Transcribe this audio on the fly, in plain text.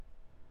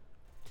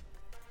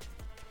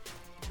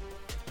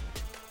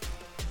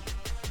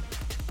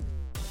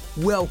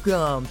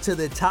Welcome to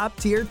the Top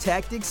Tier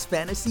Tactics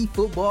Fantasy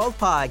Football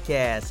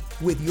Podcast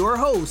with your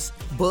hosts,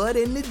 Bud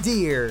and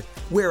Nadir,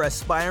 where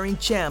aspiring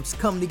champs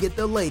come to get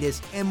the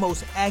latest and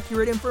most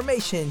accurate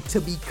information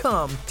to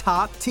become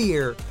top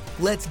tier.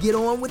 Let's get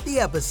on with the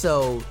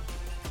episode.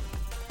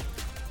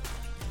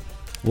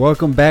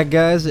 Welcome back,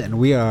 guys, and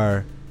we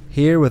are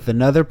here with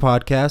another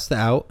podcast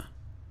out.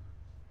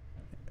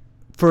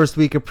 First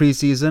week of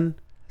preseason,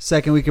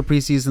 second week of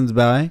preseason's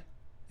by,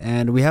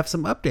 and we have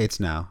some updates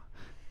now.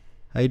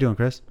 How you doing,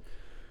 Chris?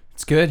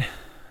 It's good.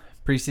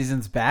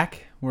 Preseason's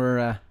back.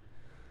 We're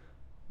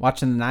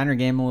watching the Niner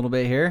game a little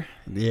bit here.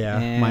 Yeah,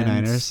 And my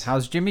Niners.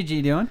 How's Jimmy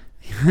G doing?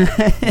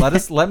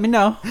 Let me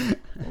know.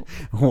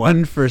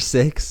 1 for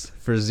 6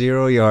 for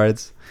 0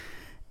 yards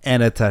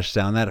and a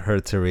touchdown. That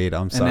hurt to read.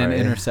 I'm sorry. And an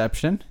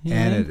interception.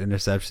 And an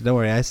interception. Don't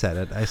worry, I said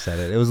it.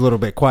 It was a little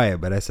bit quiet,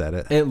 but I said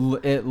it.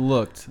 It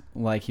looked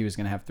like he was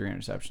going to have 3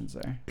 interceptions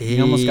there. He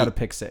almost got a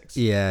pick 6.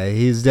 Yeah,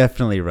 he's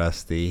definitely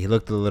rusty. He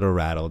looked a little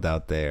rattled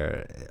out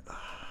there.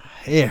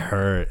 It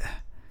hurt.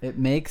 It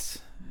makes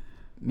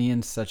me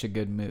in such a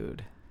good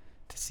mood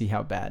to see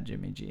how bad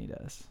Jimmy G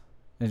does.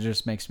 It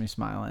just makes me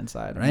smile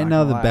inside. Right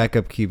now, the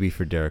backup QB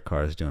for Derek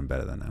Carr is doing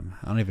better than him.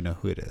 I don't even know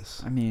who it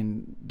is. I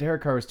mean,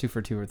 Derek Carr was 2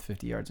 for 2 with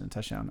 50 yards and a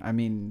touchdown. I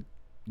mean,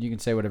 you can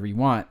say whatever you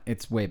want.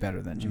 It's way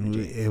better than Jimmy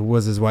G. It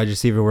was his wide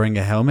receiver wearing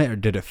a helmet, or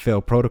did it fail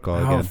protocol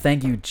again? Oh,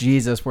 thank you,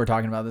 Jesus. We're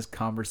talking about this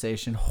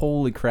conversation.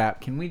 Holy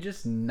crap. Can we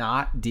just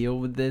not deal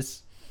with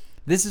this?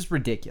 This is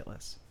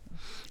ridiculous.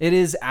 It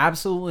is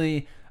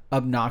absolutely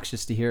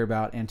obnoxious to hear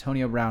about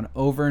Antonio Brown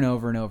over and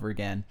over and over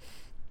again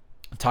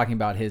talking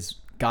about his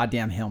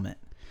goddamn helmet.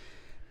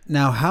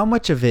 Now, how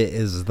much of it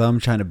is them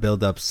trying to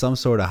build up some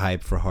sort of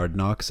hype for Hard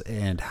Knocks,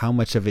 and how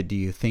much of it do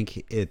you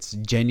think it's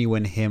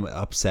genuine him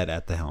upset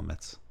at the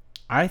helmets?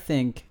 I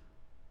think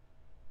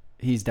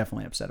he's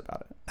definitely upset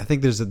about it. I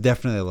think there's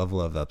definitely a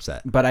level of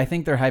upset. But I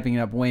think they're hyping it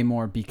up way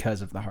more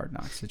because of the Hard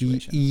Knocks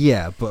situation.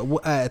 Yeah, but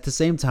at the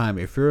same time,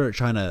 if you're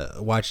trying to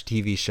watch a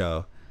TV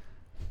show,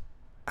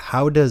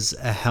 how does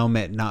a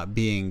helmet not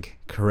being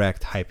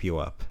correct hype you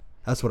up?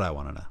 That's what I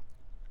want to know.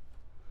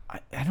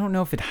 I don't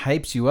know if it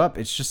hypes you up.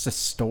 It's just a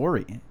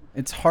story.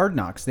 It's Hard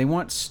Knocks. They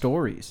want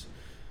stories.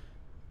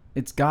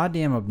 It's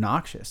goddamn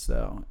obnoxious,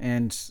 though.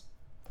 And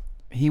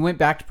he went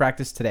back to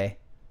practice today.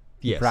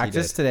 Yes,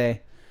 Practice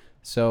today.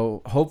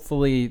 So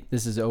hopefully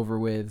this is over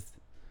with,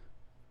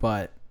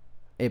 but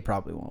it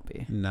probably won't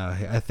be. No,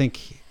 I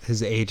think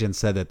his agent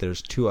said that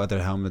there's 2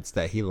 other helmets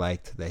that he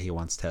liked that he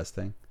wants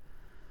testing.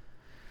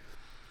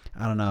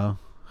 I don't know.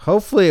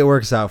 Hopefully it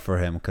works out for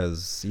him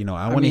because,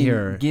 I want to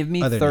hear. Give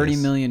me other $30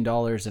 news. million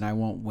and I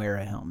won't wear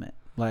a helmet.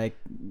 Like,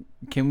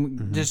 can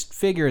we just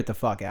figure it the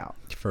fuck out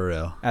For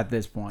real. at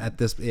this point?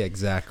 Yeah,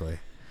 exactly.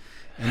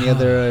 Any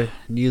other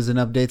news and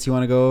updates you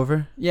want to go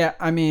over? Yeah,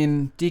 I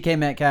mean, DK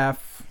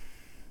Metcalf,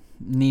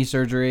 knee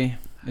surgery.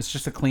 It's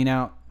just a clean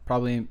out,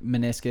 probably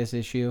meniscus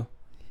issue.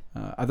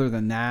 Other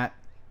than that,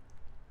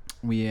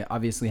 we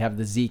obviously have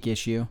the Zeke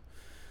issue.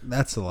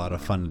 That's a lot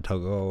of fun to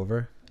go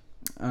over.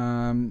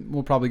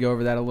 We'll probably go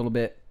over that a little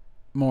bit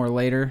more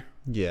later.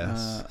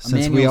 Yes.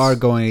 Since we are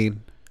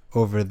going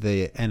over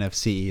the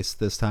NFC East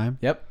this time.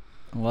 Yep.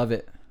 I love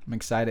it. I'm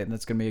excited.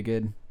 That's going to be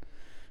a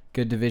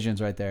good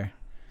divisions right there.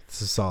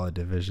 It's a solid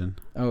division.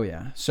 Oh,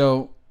 yeah.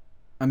 So,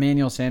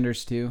 Emmanuel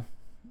Sanders, too,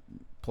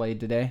 played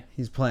today.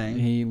 He's playing.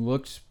 He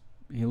looked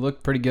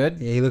pretty good.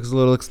 Yeah, he looks a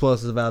little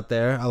explosive out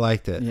there. I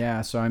liked it.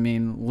 Yeah, so, I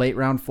mean, late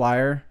round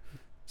flyer.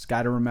 It's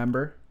got to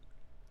remember.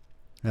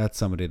 That's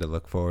somebody to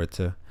look forward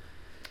to.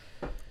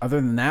 Other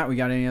than that, we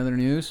got any other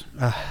news?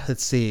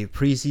 Let's see.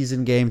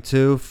 Preseason game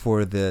 2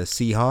 for the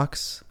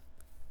Seahawks.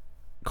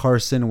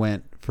 Carson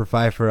went for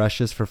 5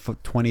 rushes for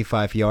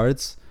 25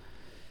 yards.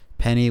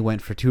 Penny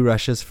went for 2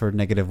 rushes for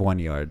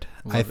 -1 yard.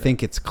 I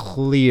think it's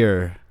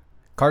clear.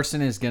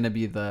 Carson is going to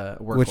be the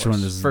workhorse. Which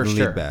one is for the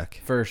sure. lead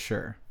back? For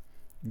sure.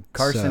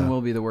 Carson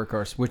will be the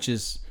workhorse, which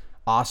is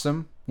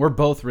awesome. We're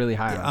both really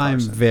high on I'm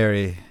Carson.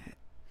 very,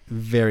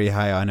 very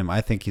high on him.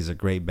 I think he's a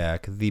great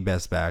back. The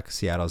best back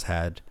Seattle's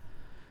had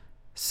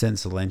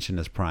since Lynch in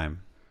his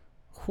prime.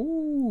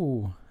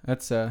 Ooh,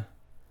 that's a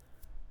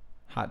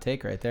hot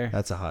take right there.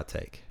 That's a hot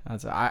take.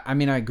 I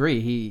mean, I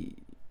agree.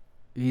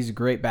 He's a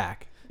great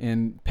back.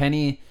 And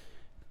Penny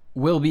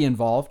will be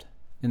involved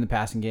in the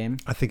passing game.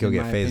 I think he'll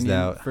get phased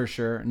out. For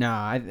sure. No,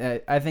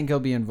 I think he'll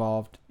be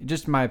involved.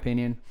 Just in my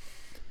opinion.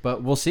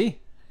 But we'll see.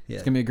 Yeah.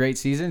 It's going to be a great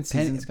season.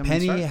 Season's coming to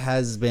Penny start.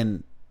 has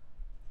been,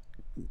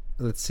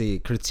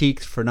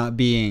 critiqued for not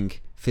being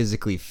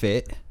physically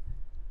fit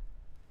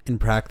in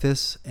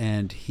practice,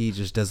 and he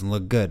just doesn't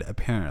look good,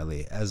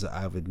 apparently, as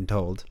I've been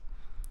told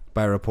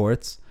by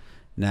reports.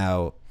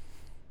 Now,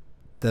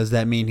 does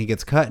that mean he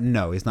gets cut?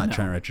 No, he's not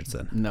Trent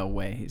Richardson. No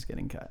way he's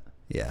getting cut.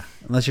 Yeah,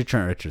 unless you're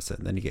Trent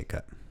Richardson, then you get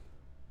cut.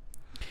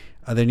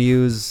 Other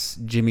news,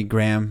 Jimmy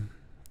Graham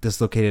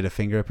dislocated a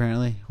finger,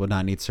 apparently. Will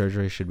not need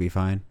surgery, should be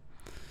fine.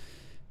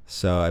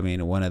 So, I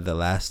mean, one of the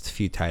last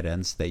few tight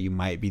ends that you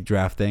might be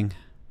drafting.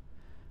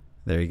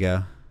 There you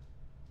go.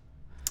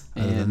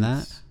 Other than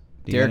that,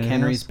 Derrick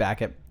Henry's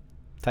back at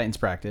Titans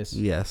practice.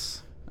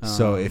 Yes.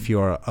 So if you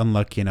are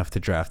unlucky enough to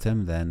draft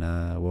him, then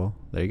well,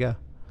 there you go.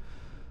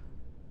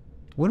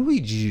 When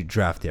would you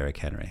draft Derrick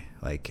Henry?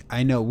 Like,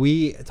 I know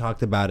we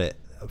talked about it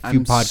a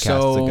few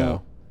podcasts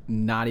ago.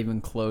 Not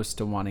even close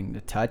to wanting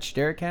to touch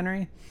Derrick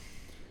Henry.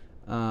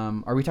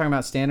 Are we talking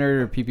about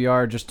standard or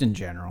PPR, just in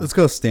general? Let's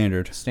go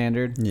standard.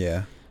 Standard.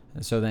 Yeah.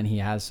 So then he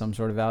has some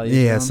sort of value.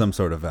 He to has him? some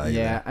sort of value.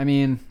 Yeah, there. I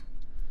mean,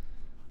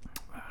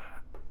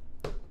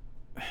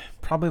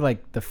 probably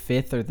like the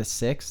 5th or the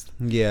 6th.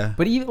 Yeah.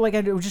 But even like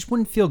I just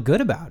wouldn't feel good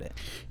about it.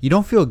 You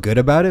don't feel good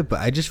about it,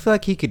 but I just feel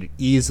like he could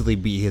easily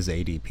beat his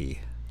ADP.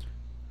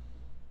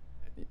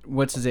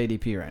 What's his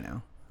ADP right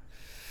now?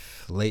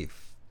 Late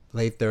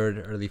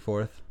third, early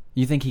fourth.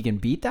 You think he can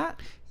beat that?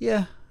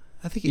 Yeah.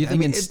 I think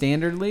in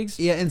standard leagues?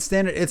 Yeah, in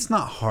standard, it's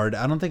not hard.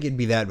 I don't think it'd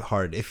be that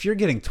hard. If you're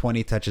getting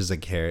 20 touches a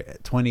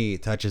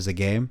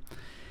game,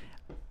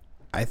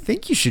 I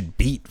think you should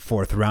beat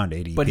 4th round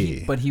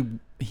ADP. But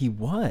he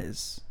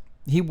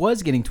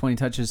was getting 20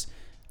 touches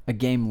a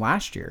game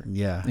last year.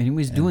 Yeah. And he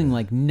was doing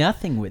like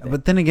nothing with it.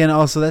 But then again,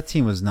 also that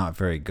team was not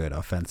very good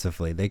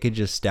offensively. They could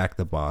just stack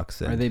the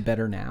box. Are they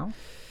better now?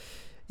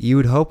 You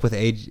would hope with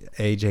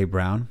AJ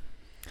Brown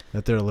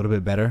that they're a little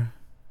bit better.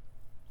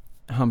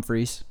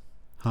 Humphreys.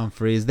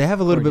 They have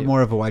a little bit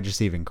more of a wide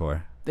receiving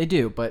core. They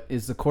do, but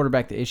is the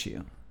quarterback the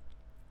issue?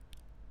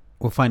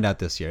 We'll find out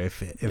this year.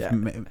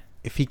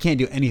 If he can't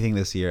do anything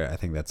this year, I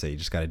think that's it. You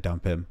just got to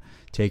dump him,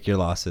 take your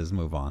losses,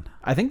 move on.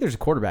 I think there's a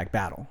quarterback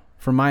battle,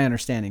 from my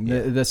understanding.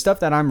 Yeah. The stuff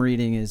that I'm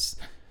reading is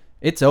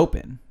it's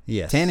open.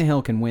 Yes.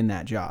 Tannehill can win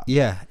that job.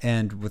 Yeah,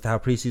 and with how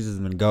preseason's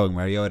been going,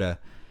 Mariota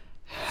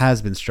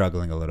has been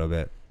struggling a little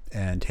bit,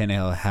 and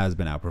Tannehill has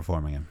been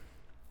outperforming him.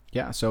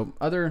 Yeah, so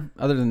other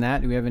than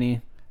that, do we have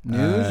any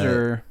news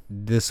or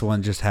this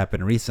one just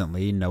happened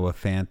recently? Noah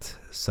Fant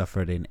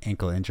suffered an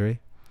ankle injury,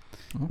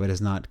 but is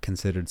not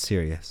considered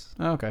serious.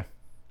 Oh, okay.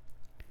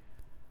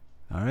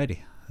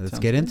 Alrighty, let's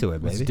get into it,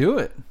 baby. Let's do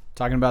it.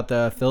 Talking about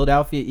the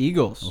Philadelphia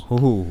Eagles.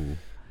 Ooh.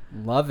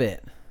 Love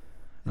it.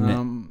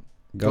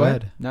 Go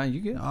ahead. No,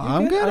 you good?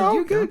 I'm good.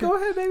 You good? Go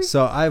ahead, baby.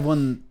 So I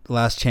won the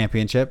last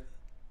championship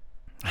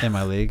in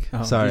my league.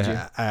 Oh, sorry, did you?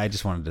 I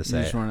just wanted to say.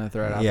 You just wanted to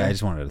throw it out. Yeah, there? I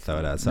just wanted to throw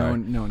it out. Sorry.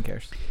 No one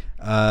cares.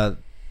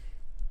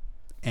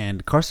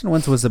 And Carson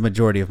Wentz was the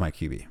majority of my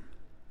QB,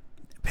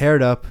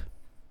 paired up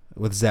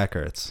with Zach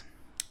Ertz.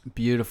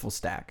 Beautiful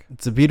stack.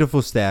 It's a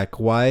beautiful stack.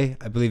 Why?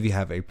 I believe you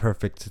have a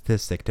perfect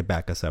statistic to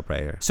back us up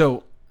right here.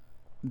 So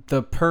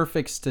the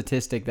perfect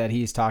statistic that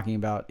he's talking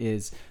about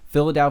is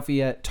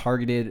Philadelphia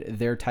targeted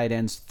their tight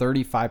ends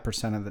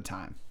 35% of the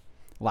time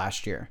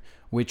last year,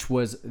 which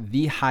was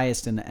the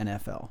highest in the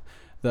NFL.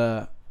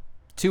 The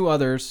two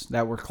others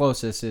that were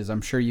closest is,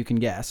 I'm sure you can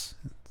guess,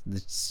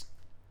 It's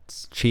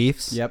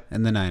Chiefs, Yep.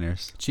 and the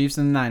Niners. Chiefs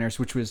and the Niners,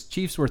 which was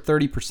Chiefs were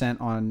 30%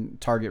 on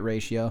target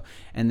ratio,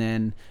 and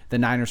then the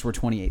Niners were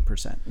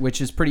 28%, which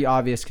is pretty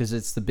obvious because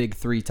it's the big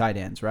three tight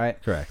ends, right?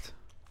 Correct.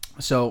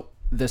 So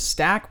the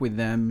stack with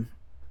them,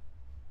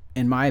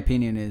 in my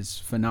opinion, is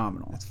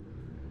phenomenal.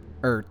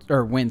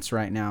 Or Wentz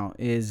right now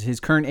is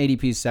his current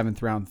ADP is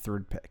 7th round,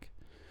 3rd pick,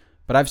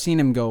 but I've seen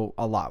him go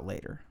a lot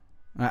later.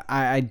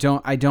 I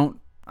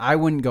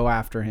wouldn't go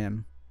after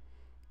him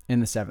in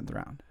the 7th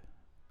round.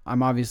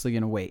 I'm obviously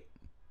going to wait.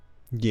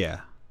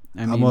 Yeah.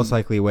 I mean, I'll most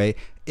likely wait.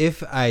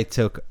 If I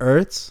took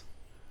Ertz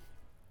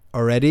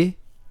already,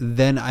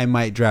 then I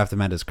might draft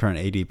him at his current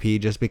ADP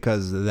just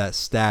because that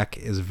stack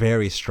is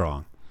very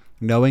strong.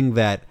 Knowing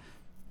that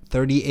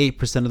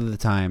 38% of the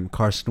time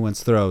Carson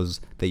Wentz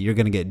throws that you're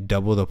going to get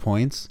double the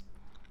points,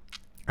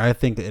 I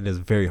think it is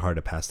very hard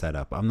to pass that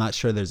up. I'm not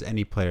sure there's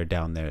any player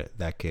down there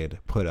that could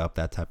put up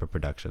that type of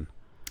production.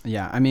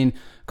 Yeah, I mean,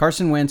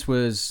 Carson Wentz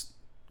was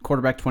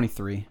quarterback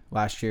 23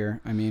 last year.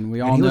 I mean,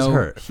 we all he know was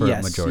hurt for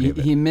a majority of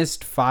it. He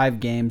missed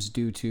 5 games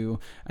due to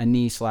a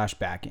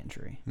knee/back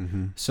injury.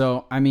 Mm-hmm.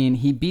 So, I mean,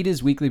 he beat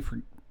his weekly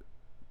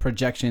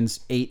projections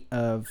 8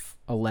 of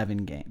 11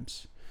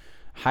 games.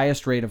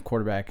 Highest rate of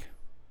quarterback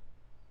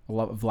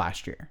of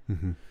last year.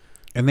 Mm-hmm.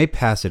 And they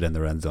pass it in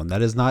the red zone.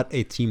 That is not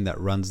a team that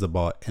runs the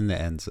ball in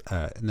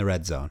the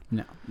red zone.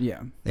 No,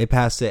 yeah. They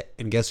pass it,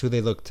 and guess who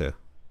they look to?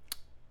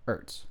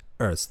 Ertz.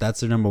 That's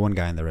their number one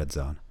guy in the red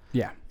zone.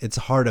 Yeah. It's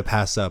hard to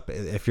pass up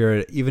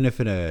even if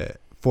in a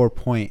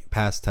 4-point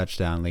pass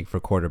touchdown league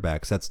for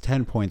quarterbacks. That's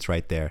 10 points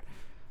right there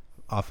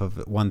off of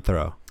one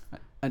throw.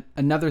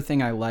 Another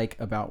thing I like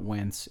about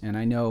Wentz, and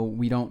I know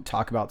we don't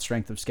talk about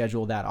strength of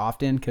schedule that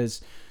often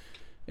because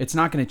it's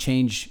not going to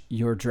change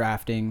your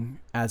drafting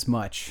as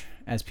much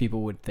as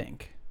people would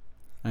think.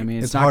 I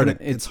mean, it's hard.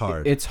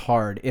 It's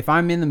hard. If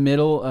I'm in the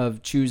middle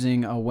of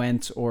choosing a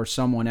Wentz or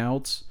someone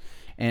else,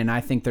 and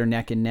I think they're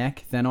neck and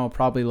neck, then I'll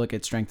probably look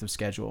at strength of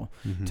schedule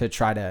to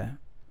try to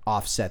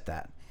offset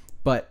that.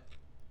 But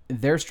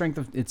their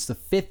it's the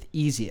 5th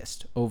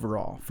easiest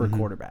overall for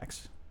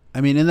quarterbacks.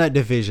 I mean, in that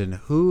division,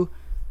 who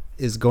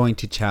is going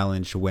to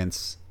challenge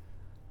Wentz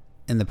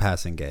in the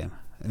passing game?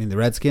 I mean, the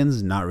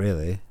Redskins, not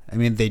really. I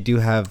mean, they do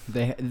have...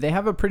 They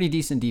have a pretty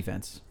decent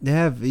defense.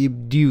 Do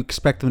you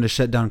expect them to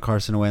shut down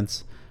Carson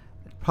Wentz?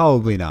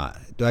 Probably not.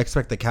 Do I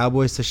expect the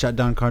Cowboys to shut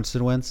down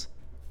Carson Wentz?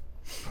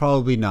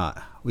 Probably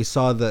not. We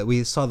saw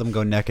them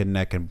go neck and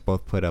neck and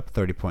both put up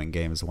 30-point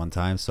games one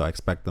time, so I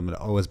expect them to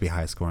always be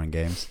high-scoring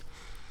games.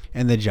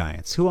 And the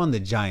Giants. Who on the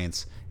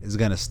Giants is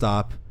going to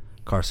stop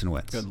Carson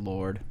Wentz? Good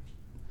Lord.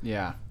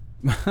 Yeah.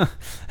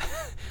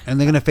 And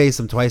they're going to face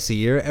him twice a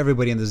year.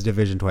 Everybody in this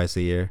division twice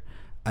a year.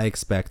 I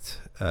expect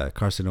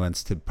Carson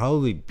Wentz to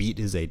probably beat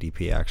his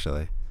ADP,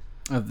 actually.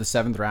 Of the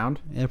 7th round?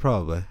 Yeah,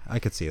 probably. I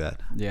could see that.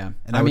 Yeah.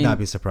 And I would not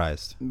be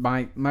surprised.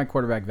 My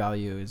quarterback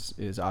value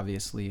is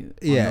obviously on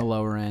Yeah. the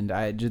lower end.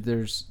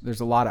 There's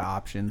a lot of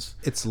options.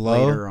 It's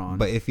low, later on.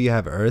 but if you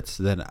have Ertz,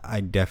 then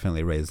I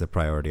definitely raise the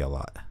priority a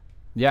lot.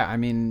 Yeah, I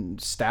mean,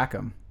 stack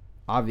them,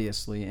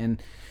 obviously.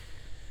 And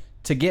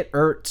to get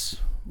Ertz,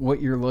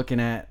 what you're looking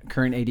at,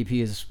 current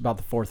ADP is about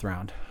the 4th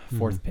round,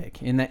 4th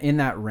pick, in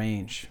that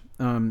range.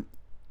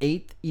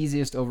 8th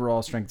easiest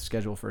overall strength of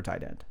schedule for a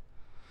tight end.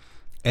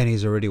 And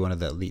he's already one of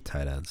the elite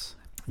tight ends.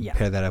 Yeah.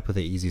 Pair that up with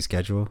an easy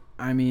schedule.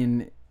 I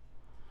mean,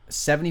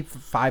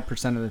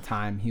 75% of the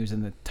time he was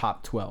in the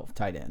top 12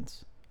 tight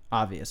ends,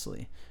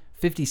 obviously.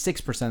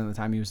 56% of the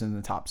time he was in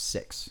the top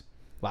 6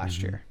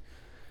 last year.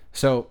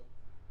 So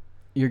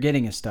you're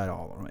getting a stud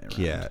all the way around.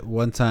 Yeah,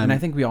 one time. And I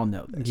think we all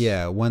know this.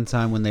 Yeah, one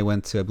time when they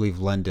went to, I believe,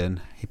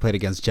 London, he played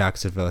against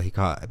Jacksonville. He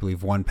caught, I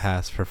believe, one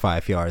pass for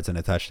 5 yards and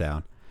a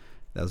touchdown.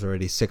 That was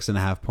already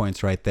 6.5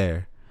 points right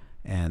there.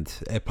 And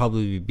it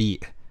probably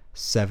beat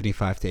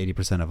 75 to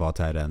 80% of all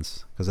tight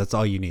ends, because that's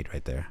all you need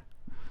right there.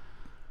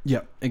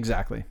 Yep,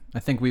 exactly. I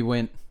think we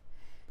went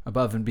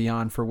above and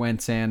beyond for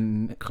Wentz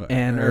and Ertz,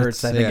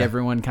 Ertz. I think yeah.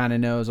 everyone kind of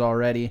knows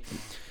already.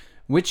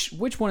 Which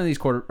one of these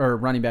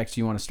running backs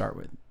do you want to start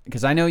with?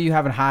 Because I know you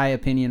have a high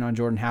opinion on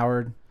Jordan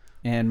Howard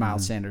and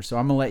Miles Sanders, so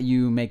I'm gonna let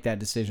you make that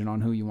decision on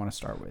who you want to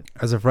start with.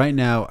 As of right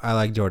now, I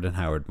like Jordan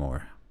Howard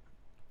more.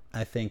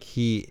 I think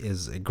he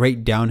is a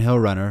great downhill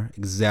runner,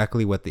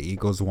 exactly what the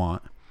Eagles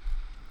want.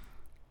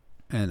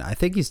 And I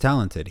think he's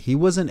talented. He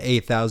wasn't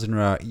a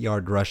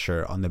 1,000-yard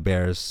rusher on the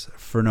Bears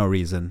for no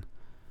reason.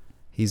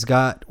 He's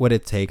got what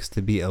it takes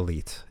to be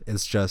elite.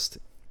 It's just,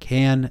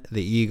 can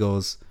the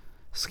Eagles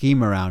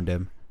scheme around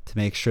him to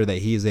make sure that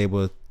he's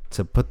able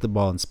to put the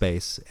ball in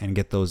space and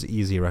get those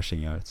easy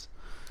rushing yards?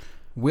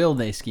 Will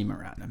they scheme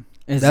around him?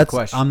 Is the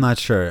question. I'm not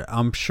sure.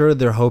 I'm sure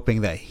they're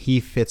hoping that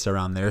he fits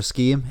around their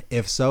scheme.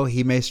 If so,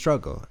 he may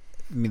struggle.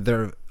 I mean,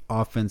 their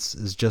offense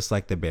is just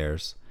like the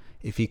Bears.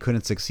 If he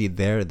couldn't succeed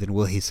there, then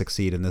will he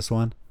succeed in this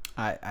one?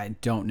 I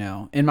don't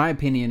know. In my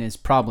opinion, is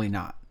probably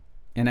not.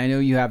 And I know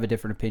you have a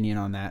different opinion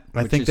on that.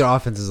 I think their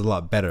offense is a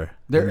lot better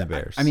than the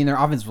Bears. I mean, their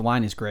offensive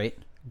line is great.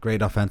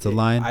 Great offensive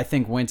line. I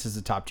think Wentz is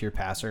a top-tier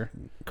passer.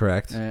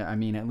 Correct. I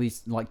mean, at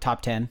least like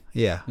top 10.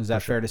 Yeah. Is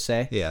that fair to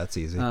say? Yeah, that's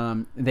easy.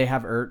 They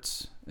have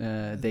Ertz.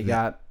 They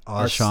got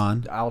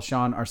Alshon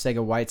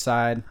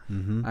Arcega-Whiteside.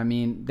 I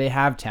mean, they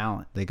have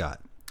talent. They got.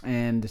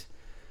 And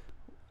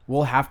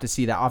we'll have to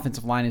see. That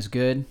offensive line is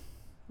good.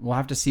 We'll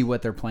have to see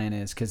what their plan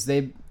is, because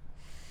they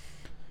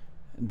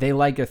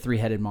like a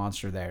 3-headed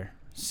monster there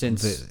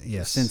since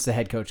the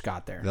head coach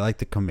got there. They like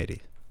the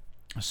committee.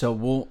 So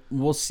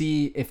we'll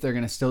see if they're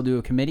going to still do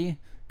a committee,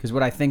 because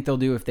what I think they'll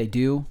do if they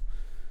do,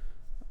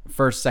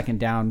 first, second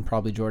down,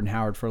 probably Jordan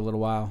Howard for a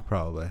little while.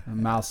 Probably.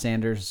 Miles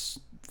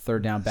Sanders,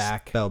 third down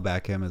back. Spell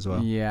back him as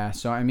well. Yeah,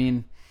 so I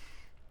mean,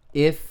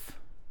 if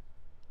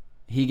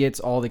he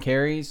gets all the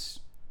carries,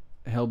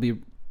 he'll be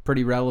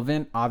pretty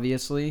relevant,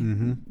 obviously.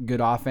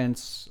 Good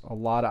offense, a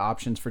lot of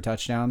options for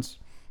touchdowns.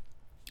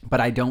 But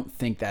I don't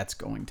think that's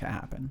going to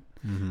happen.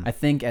 I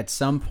think at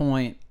some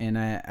point, and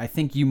I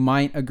think you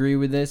might agree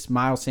with this,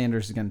 Miles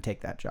Sanders is going to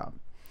take that job.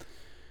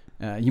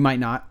 You might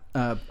not.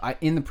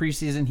 In the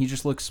preseason, he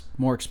just looks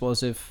more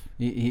explosive.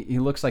 He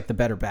looks like the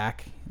better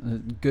back.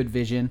 Good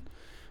vision.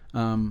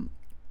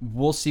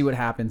 We'll see what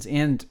happens.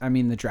 And, I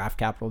mean, the draft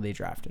capital, they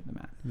drafted him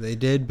at. They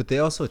did, but they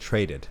also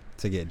traded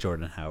to get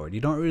Jordan Howard. You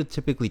don't really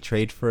typically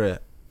trade for an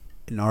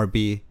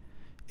RB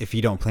if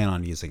you don't plan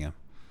on using him.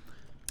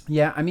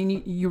 Yeah, I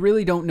mean, you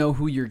really don't know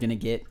who you're going to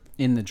get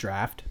in the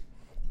draft,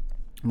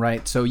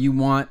 right? So you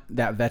want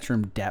that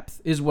veteran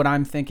depth is what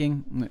I'm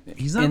thinking.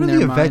 He's not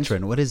really a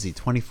veteran. What is he,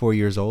 24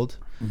 years old?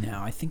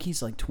 No, I think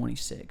he's like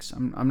 26.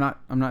 I'm not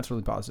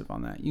totally positive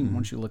on that.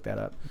 Once you look that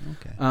up.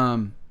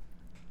 Okay.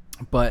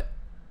 But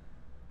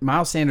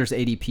Miles Sanders'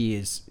 ADP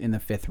is in the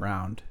 5th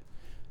round,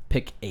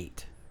 pick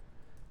 8.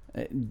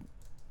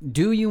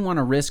 Do you want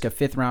to risk a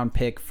 5th round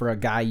pick for a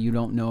guy you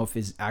don't know if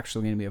is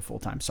actually going to be a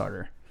full-time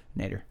starter,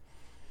 Nader?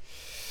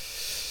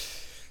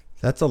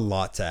 That's a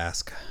lot to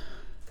ask.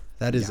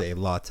 That is a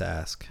lot to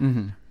ask.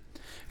 Mm-hmm.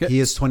 He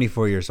is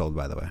 24 years old,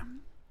 by the way.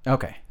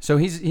 Okay, so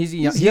he's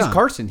young.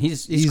 Carson.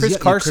 He's Chris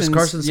Carson.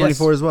 Chris Carson's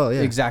 24 as well.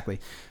 Yeah, exactly.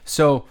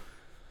 So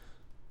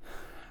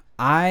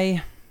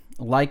I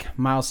like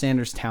Miles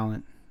Sanders'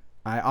 talent.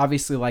 I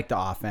obviously like the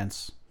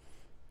offense.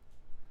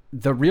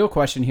 The real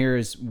question here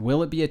is,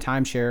 will it be a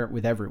timeshare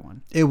with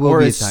everyone? It will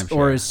be a timeshare.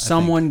 Or is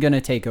someone going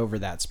to take over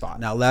that spot?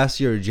 Now, last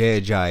year,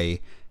 Jay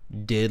Ajayi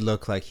did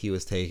look like he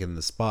was taking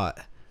the spot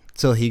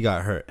till he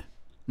got hurt.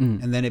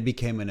 And then it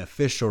became an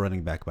official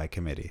running back by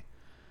committee.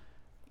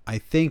 I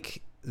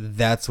think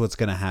that's what's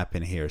going to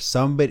happen here.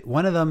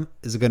 One of them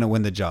is going to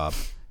win the job,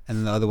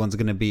 and the other one's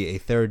going to be a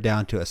third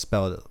down to a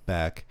spell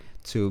back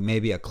to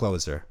maybe a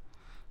closer.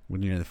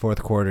 When you're in the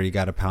fourth quarter, you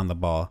got to pound the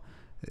ball.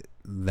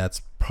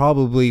 That's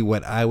probably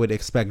what I would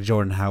expect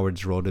Jordan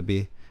Howard's role to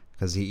be,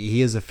 because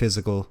he is a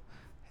physical,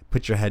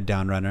 put your head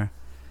down runner.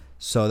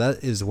 So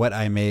that is what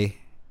I may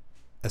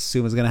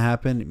assume is going to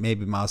happen.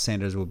 Maybe Miles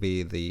Sanders will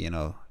be the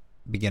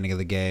beginning of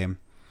the game,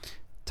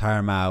 tire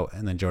him out,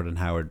 and then Jordan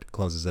Howard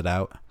closes it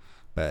out.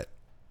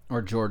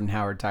 Or Jordan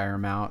Howard tire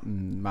him out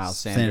and Miles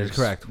Sanders.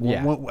 Correct.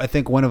 Yeah. I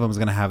think one of them is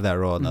going to have that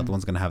role, and the other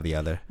one's going to have the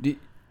other.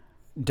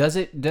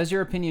 Does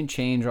your opinion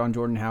change on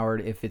Jordan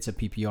Howard if it's a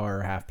PPR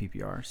or half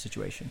PPR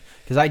situation?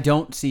 Because I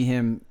don't see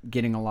him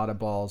getting a lot of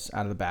balls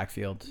out of the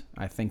backfield.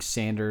 I think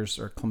Sanders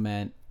or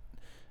Clement.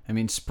 I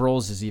mean,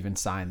 Sproles is even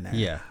signed there.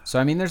 Yeah. So,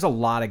 I mean, there's a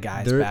lot of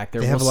guys back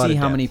there. We'll see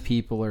how many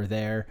people are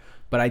there.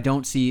 But I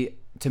don't see...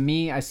 To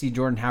me, I see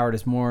Jordan Howard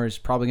as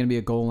probably going to be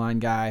a goal line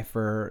guy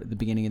for the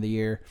beginning of the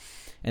year.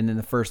 And then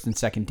the first and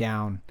second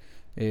down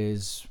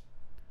is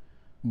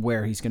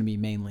where he's going to be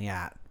mainly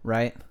at,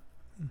 right?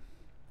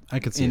 I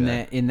could see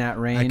that. In that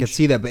range. I could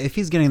see that. But if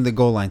he's getting the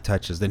goal line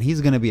touches, then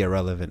he's going to be a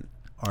relevant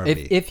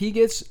RB. If he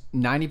gets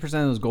 90% of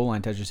those goal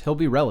line touches, he'll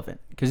be relevant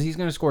because he's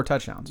going to score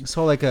touchdowns.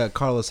 So like a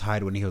Carlos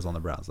Hyde when he was on the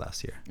Browns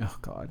last year. Oh,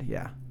 God,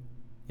 yeah.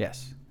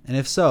 Yes. And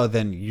if so,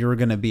 then you're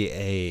going to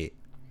be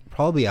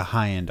probably a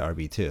high-end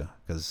RB too,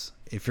 because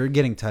if you're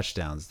getting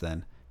touchdowns,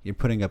 then you're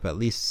putting up at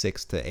least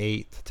 6 to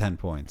 8 to 10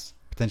 points,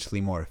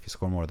 potentially more if you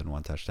score more than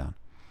one touchdown.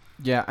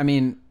 Yeah, I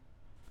mean,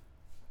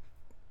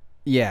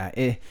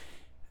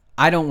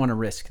 I don't want to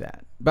risk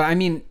that. But, I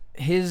mean,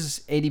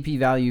 his ADP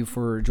value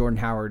for Jordan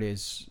Howard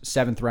is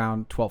 7th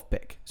round, 12th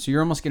pick. So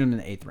you're almost getting him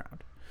in the 8th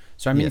round.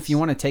 So, I mean, if you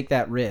want to take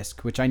that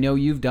risk, which I know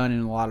you've done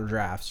in a lot of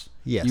drafts,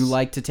 you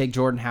like to take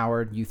Jordan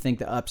Howard, you think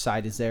the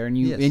upside is there, and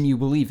you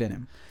believe in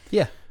him.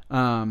 Yeah.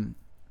 And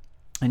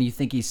you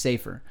think he's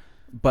safer.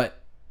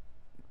 But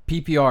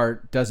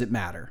PPR, does it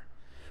matter?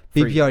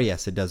 PPR,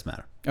 yes, it does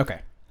matter. Okay.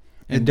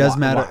 It does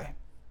matter. Why?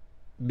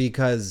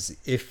 Because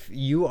if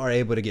you are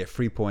able to get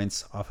free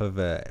points off of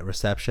a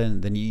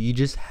reception, then you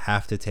just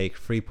have to take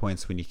free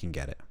points when you can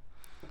get it.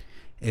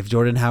 If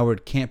Jordan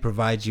Howard can't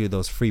provide you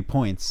those free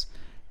points,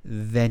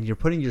 then you're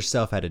putting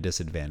yourself at a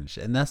disadvantage,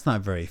 and that's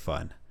not very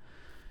fun.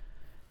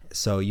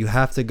 So you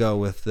have to go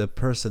with the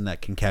person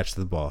that can catch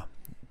the ball.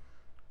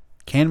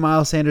 Can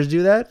Miles Sanders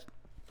do that?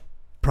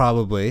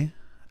 Probably.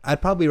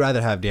 I'd probably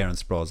rather have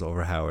Darren Sproles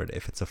over Howard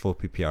if it's a full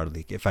PPR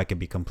league, if I could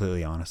be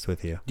completely honest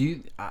with you.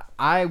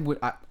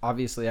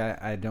 Obviously,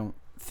 I don't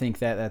think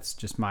that. That's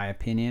just my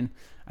opinion.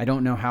 I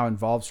don't know how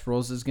involved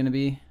Sproles is going to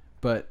be,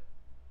 but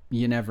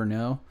you never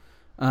know.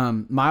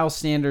 Miles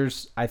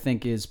Sanders, I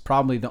think, is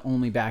probably the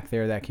only back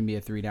there that can be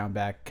a 3-down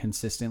back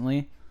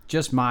consistently.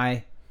 Just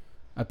my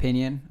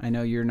opinion. I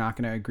know you're not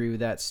going to agree with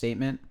that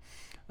statement.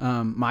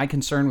 My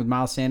concern with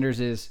Miles Sanders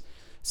is,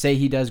 say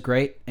he does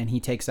great and he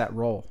takes that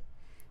role.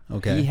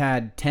 Okay. He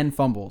had 10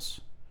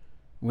 fumbles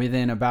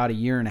within about a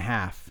year and a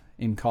half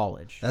in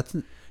college.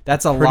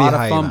 That's a lot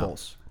of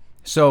fumbles.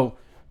 So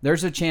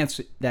there's a chance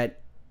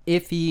that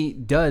if he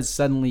does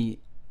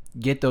suddenly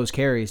get those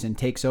carries and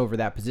takes over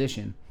that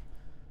position,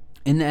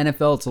 in the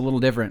NFL it's a little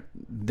different.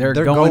 They're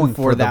going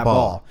for that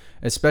ball,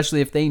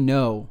 especially if they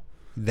know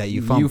that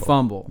you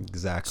fumble.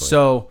 Exactly.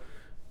 So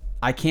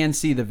I can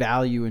see the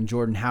value in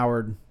Jordan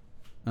Howard.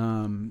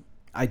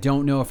 I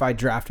don't know if I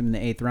draft him in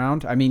the 8th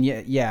round. I mean,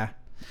 yeah.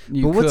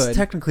 What's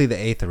technically the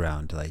 8th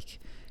round? Like,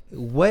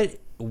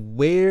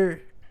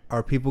 where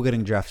are people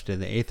getting drafted in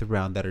the 8th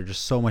round that are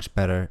just so much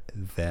better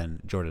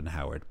than Jordan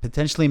Howard?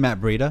 Potentially Matt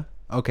Breida.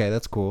 Okay,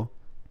 that's cool.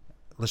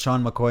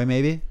 LaShawn McCoy,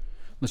 maybe?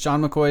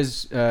 LaShawn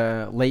McCoy's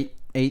late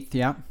 8th,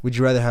 yeah. Would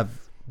you rather have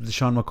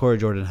LaShawn McCoy or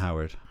Jordan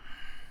Howard?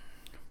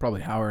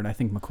 Probably Howard. I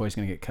think McCoy's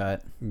going to get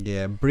cut.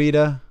 Yeah,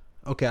 Breida.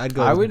 Okay, I'd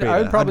go Breida.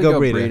 I would probably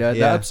go Breida. Yeah.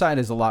 The upside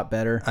is a lot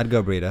better. I'd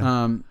go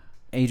Breida.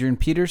 Adrian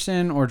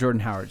Peterson or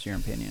Jordan Howard's your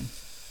opinion?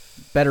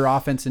 Better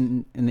offense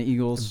in the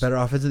Eagles. Better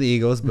offense in the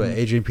Eagles, but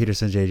Adrian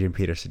Peterson's Adrian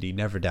Peterson. You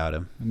never doubt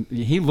him.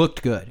 He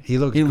looked good. He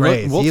looked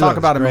great. We'll talk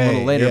about him a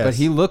little later, but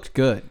he looked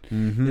good.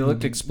 Mm-hmm. He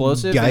looked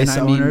explosive. Geis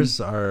owners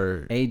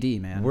are AD,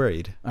 man.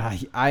 Worried.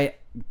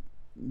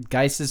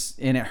 Geis is,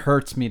 and it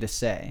hurts me to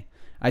say.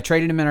 I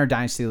traded him in our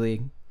Dynasty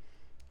League.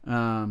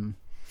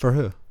 For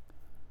who?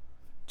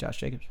 Josh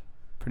Jacobs,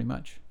 pretty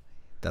much.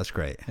 That's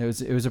great. It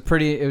was a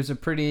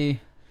pretty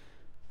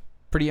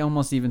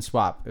almost even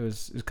swap. It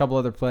was a couple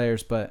other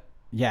players, but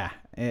yeah.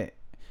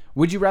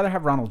 Would you rather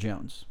have Ronald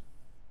Jones?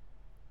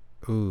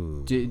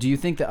 Ooh. Do you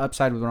think the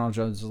upside with Ronald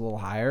Jones is a little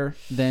higher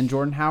than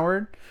Jordan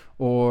Howard,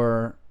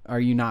 or are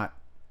you not?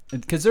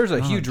 Because there's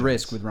a huge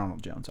risk with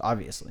Ronald Jones,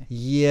 obviously.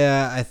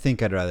 Yeah, I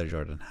think I'd rather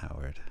Jordan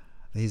Howard.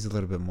 He's a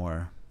little bit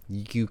more.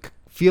 You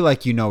feel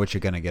like you know what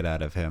you're going to get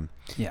out of him.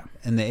 Yeah.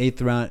 In the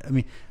 8th round, I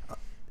mean,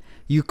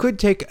 you could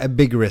take a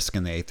big risk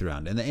in the 8th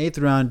round. In the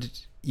 8th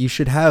round, you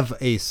should have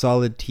a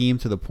solid team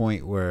to the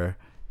point where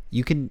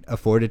you can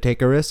afford to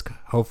take a risk,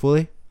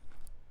 hopefully.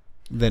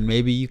 then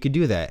maybe you could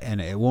do that, and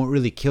it won't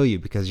really kill you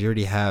because you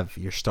already have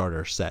your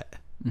starter set.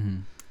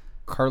 Mm-hmm.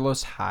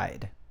 Carlos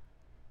Hyde.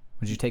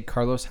 Would you take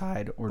Carlos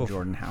Hyde or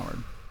Jordan Howard?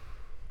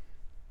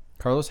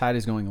 Carlos Hyde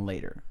is going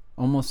later,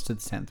 almost to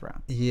the 10th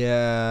round.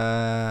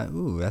 Yeah.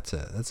 Ooh, that's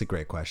a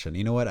great question.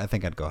 You know what? I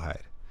think I'd go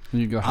Hyde.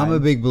 You go Hyde. I'm a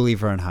big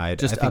believer in Hyde.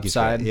 Just I think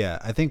upside. He's great. Yeah,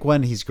 I think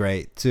he's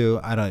great too.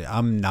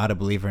 I'm not a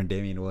believer in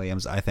Damian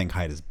Williams. I think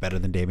Hyde is better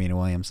than Damian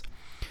Williams.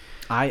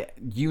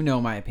 You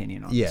know my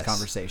opinion on this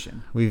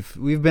conversation. We've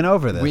been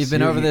over this. We've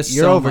been over this.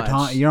 You're so over.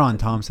 much. You're on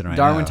Thompson right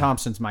now. Darwin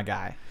Thompson's my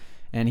guy,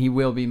 and he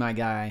will be my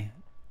guy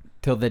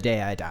till the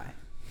day I die.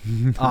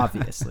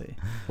 Obviously,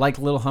 like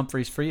Little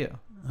Humphreys for you.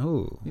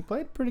 Oh, He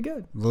played pretty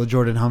good. Little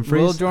Jordan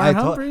Humphreys. Little Jordan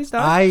Humphreys,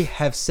 dog. I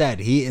have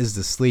said he is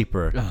the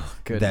sleeper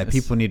Goodness. that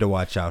people need to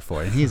watch out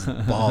for, and he's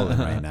balling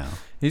right now.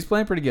 He's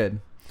playing pretty good.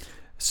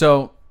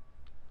 So,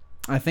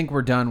 I think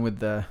we're done with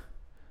the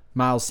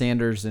Miles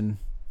Sanders and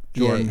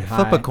Jordan.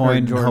 Flip a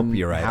coin. Jordan Hope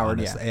you're right. Howard,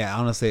 honestly. Yeah,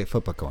 honestly,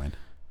 flip a coin.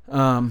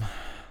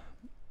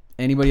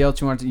 Anybody else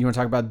you want to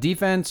talk about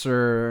defense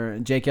or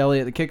Jake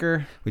Elliott, the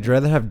kicker? Would you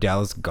rather have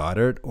Dallas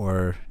Goedert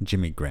or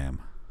Jimmy Graham?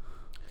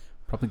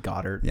 Probably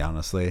Goddard. Yeah,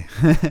 honestly.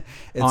 It's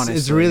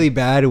Honestly. really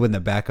bad when the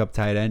backup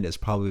tight end is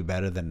probably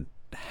better than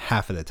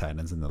half of the tight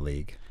ends in the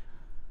league.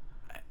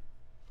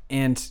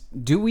 And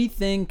do we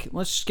think?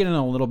 Let's just get in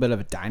a little bit of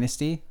a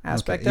dynasty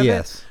aspect of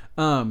yes.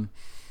 it.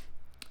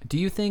 Do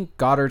you think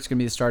Goddard's going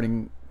to be the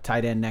starting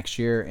tight end next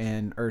year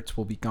and Ertz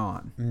will be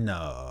gone?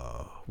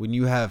 No. When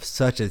you have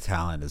such a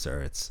talent as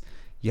Ertz,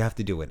 you have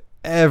to do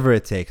whatever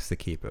it takes to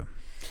keep him.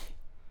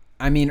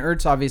 I mean,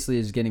 Ertz obviously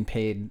is getting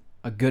paid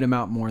a good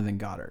amount more than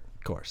Goddard.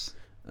 Of course.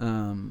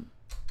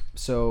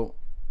 So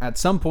at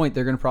some point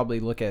they're going to probably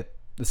look at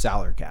the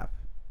salary cap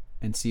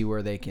and see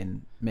where they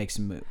can make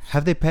some moves.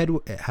 Have they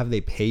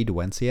paid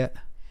Wentz yet?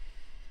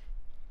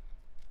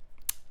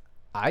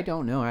 I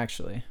don't know,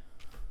 actually.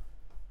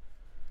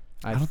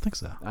 I don't think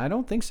so. I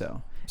don't think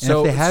so. And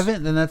if they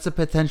haven't, then that's a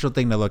potential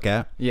thing to look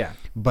at. Yeah.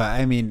 But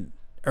I mean,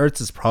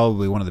 Ertz is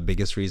probably one of the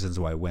biggest reasons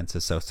why Wentz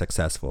is so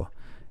successful.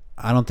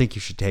 I don't think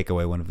you should take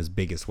away one of his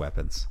biggest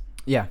weapons.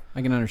 Yeah,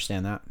 I can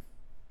understand that.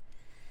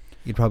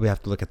 You'd probably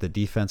have to look at the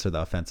defense or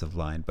the offensive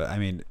line. But I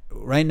mean,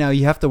 right now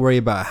you have to worry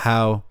about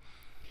how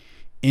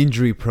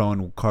injury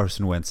prone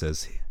Carson Wentz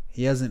is.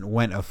 He hasn't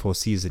went a full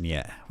season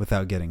yet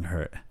without getting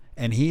hurt.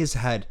 And he has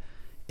had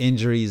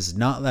injuries,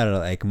 not that are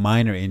like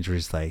minor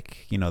injuries,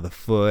 like, you know, the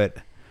foot,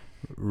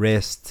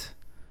 wrist,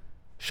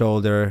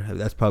 shoulder.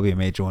 That's probably a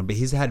major one. But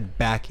he's had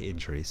back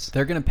injuries.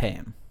 They're going to pay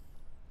him.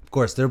 Of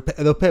course, they'll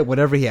pay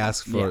whatever he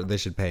asks for. Yeah. They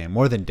should pay him.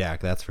 More than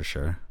Dak, that's for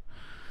sure.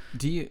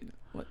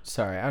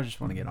 Sorry, I just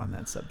want to get on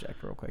that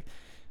subject real quick.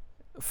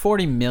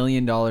 $40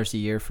 million a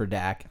year for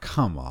Dak.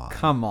 Come on.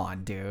 Come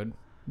on, dude.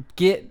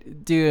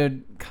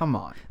 Come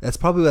on. That's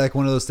probably like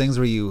one of those things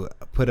where you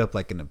put up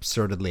like an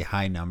absurdly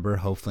high number,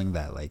 hoping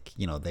that, like,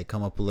 you know, they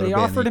come up a little They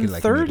bit. offered and you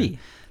him could, like, 30. meet it.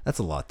 That's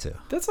a lot too.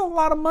 That's a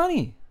lot of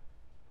money.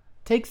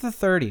 Take the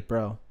 30,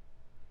 bro.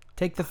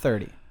 Take the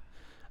 30.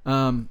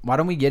 Why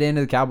don't we get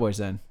into the Cowboys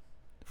then?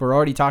 If we're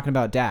already talking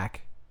about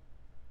Dak,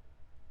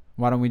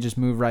 why don't we just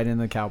move right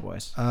into the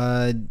Cowboys?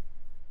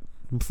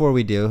 Before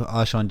we do,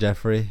 Alshon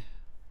Jeffrey.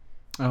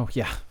 Oh,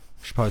 yeah.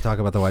 We should probably talk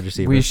about the wide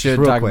receivers. We should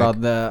real talk quick.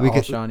 about the We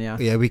could- Alshon, yeah.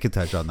 Yeah, we could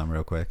touch on them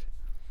real quick.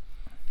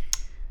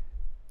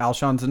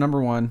 Alshon's the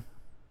number one.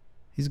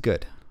 He's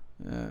good.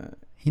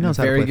 He knows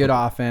how to very play good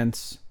football.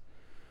 offense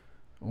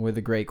with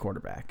a great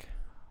quarterback.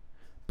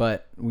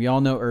 But we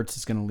all know Ertz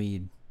is going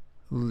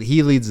to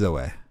He leads the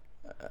way.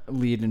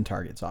 lead in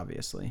targets,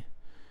 obviously.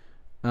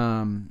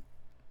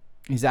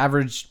 He's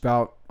averaged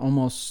about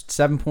almost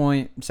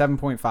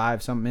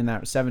 7.5, something in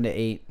that 7 to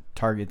 8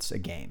 targets a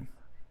game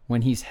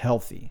when he's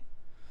healthy.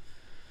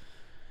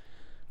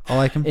 I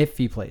like him. If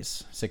he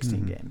plays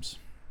 16 games.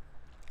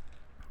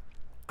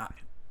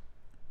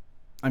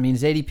 I mean,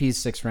 his ADP is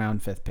 6th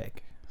round, 5th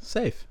pick.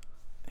 Safe.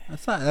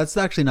 That's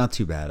actually not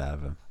too bad out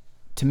of him.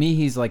 To me,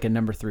 he's like a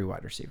number 3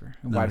 wide receiver.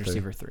 Number 3.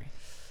 Receiver 3.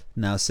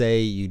 Now, say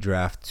you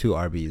draft 2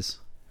 RBs,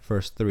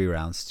 first 3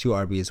 rounds, 2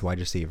 RBs, wide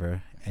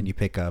receiver, and you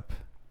pick up.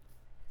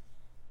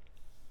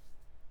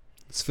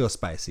 Let's feel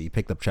spicy. You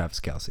picked up Travis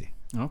Kelce.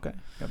 Okay,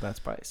 got that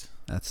spice.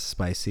 That's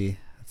spicy.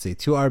 Let's see,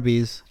 2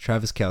 RBs,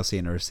 Travis Kelce,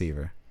 and a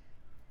receiver.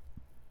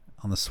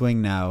 On the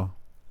swing now,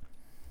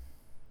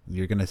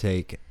 you're gonna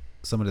take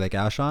somebody like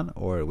Alshon,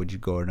 or would you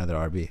go another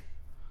RB?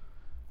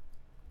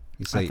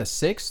 You At the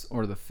 6th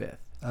or the 5th?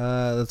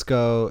 Let's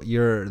go.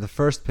 You're the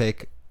first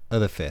pick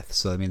of the 5th,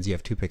 so that means you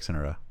have 2 picks in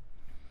a row.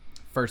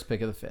 First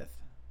pick of the 5th.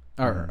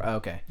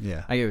 Okay.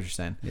 Yeah. I get what you're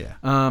saying. Yeah.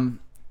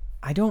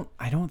 I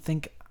don't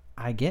think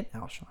I get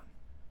Alshon.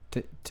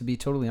 To be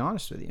totally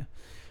honest with you,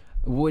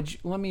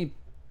 let me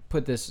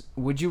put this: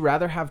 would you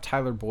rather have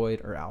Tyler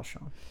Boyd or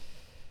Alshon?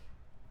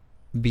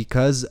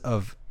 Because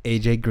of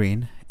AJ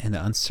Green and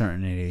the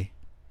uncertainty,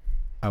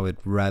 I would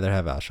rather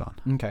have Alshon.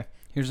 Okay.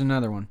 Here's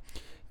another one: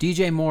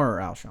 DJ Moore or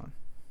Alshon?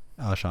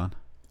 Alshon.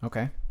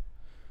 Okay.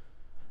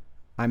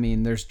 I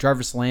mean, there's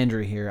Jarvis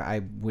Landry here.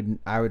 I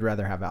would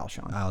rather have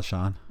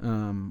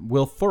Alshon.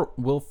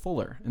 Will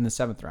Fuller in the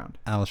 7th round.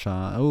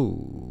 Alshon.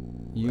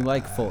 Oh, You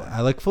like Fuller? I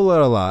like Fuller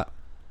a lot.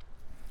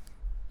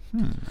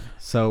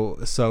 So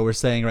we're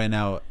saying right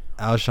now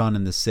Alshon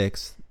in the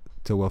 6th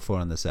to Will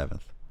Fuller in the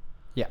 7th.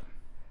 Yeah.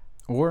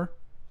 Or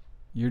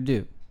your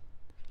dude,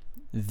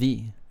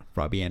 the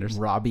Robbie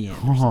Anderson. Robbie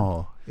Anderson.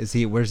 Oh,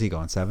 where's he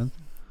going? 7th?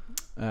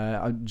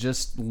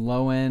 Just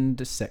low end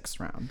 6th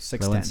round.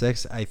 6'10". Low end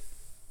 6.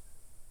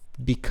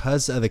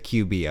 Because of the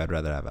QB, I'd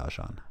rather have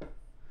Alshon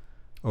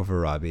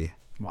over Robbie.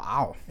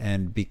 Wow.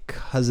 And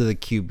because of the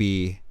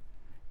QB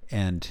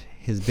and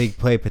his big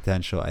play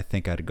potential, I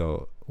think I'd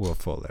go Will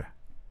Fuller.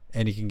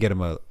 And you can get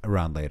him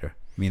around later.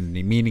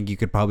 Meaning you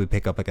could probably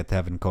pick up like a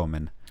Tevin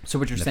Coleman. So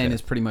what you're saying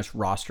is pretty much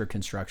roster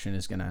construction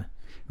is going to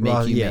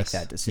make make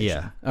that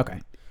decision. Yeah. Okay.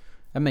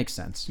 That makes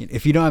sense.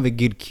 If you don't have a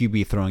good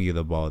QB throwing you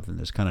the ball, then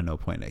there's kind of no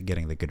point at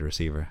getting the good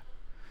receiver.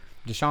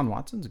 Deshaun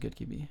Watson's a good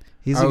QB.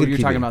 He's a good you're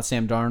QB. talking about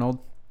Sam Darnold?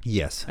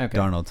 Yes, Okay.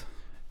 Darnold.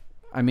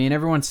 I mean,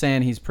 everyone's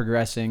saying he's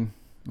progressing.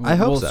 I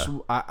hope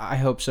so. I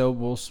hope so.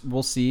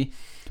 We'll see.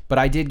 But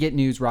I did get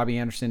news. Robbie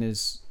Anderson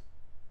is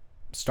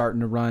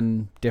starting to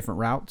run different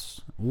routes.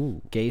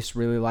 Ooh. Gase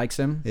really likes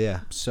him.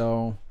 Yeah.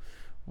 So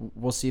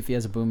we'll see if he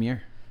has a boom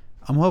year.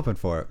 I'm hoping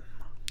for it.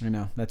 I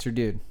know. That's your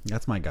dude.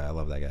 That's my guy. I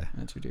love that guy.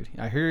 That's your dude.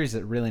 I hear he's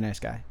a really nice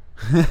guy.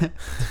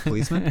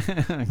 Policeman?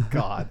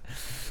 God.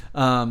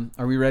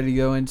 Are we ready to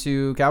go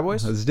into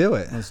Cowboys? Let's do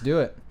it. Let's do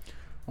it.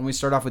 When we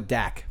start off with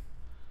Dak.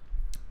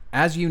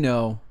 As you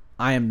know,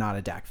 I am not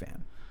a Dak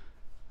fan.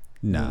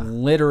 Nah.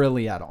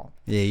 Literally at all.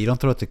 Yeah, you don't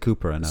throw it to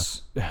Cooper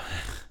enough.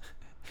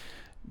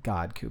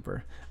 God,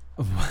 Cooper.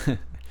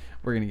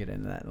 We're going to get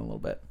into that in a little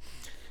bit.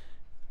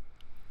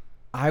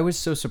 I was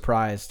so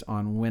surprised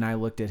on when I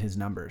looked at his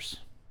numbers.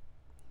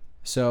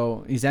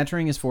 So he's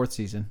entering his 4th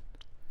season.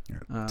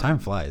 Time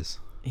flies.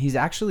 He's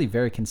actually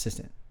very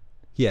consistent.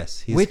 Yes,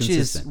 he's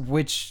consistent.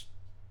 Which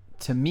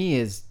to me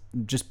is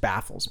just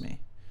baffles me.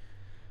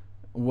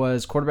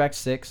 Was quarterback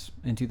 6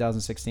 in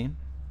 2016.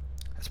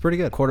 That's pretty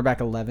good.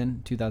 Quarterback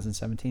 11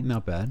 2017.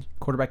 Not bad.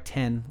 Quarterback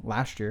 10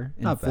 last year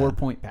in Not bad.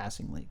 4-point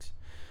passing leagues.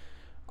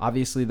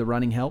 Obviously, the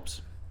running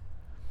helps.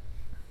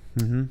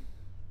 Mm-hmm.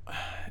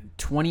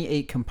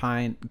 28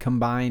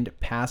 combined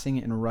passing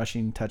and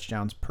rushing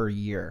touchdowns per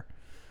year.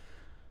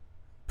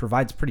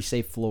 Provides a pretty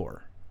safe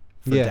floor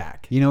for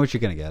Dak. You know what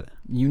you're going to get.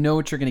 You know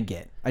what you're going to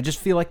get. I just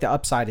feel like the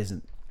upside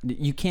isn't...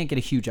 You can't get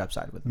a huge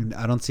upside with him.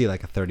 I don't see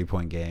like a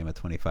 30-point game, a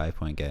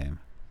 25-point game.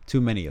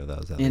 Too many of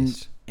those, at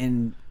least.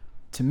 And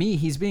to me,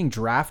 he's being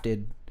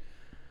drafted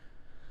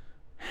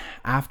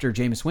after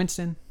Jameis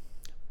Winston,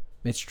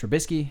 Mitch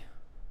Trubisky,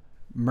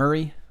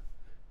 Murray.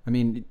 I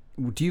mean,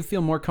 do you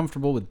feel more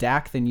comfortable with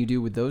Dak than you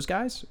do with those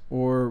guys?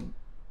 Or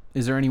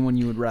is there anyone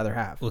you would rather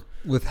have?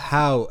 With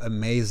how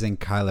amazing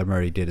Kyler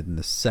Murray did in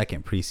the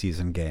 2nd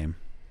preseason game,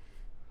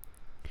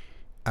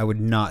 I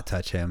would not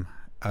touch him.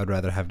 I would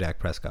rather have Dak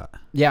Prescott.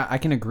 Yeah, I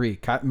can agree.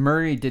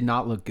 Murray did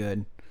not look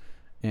good.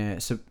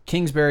 So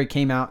Kingsbury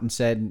came out and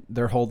said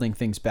they're holding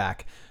things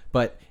back.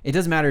 But it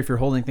doesn't matter if you're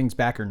holding things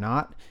back or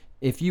not.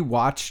 If you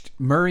watched,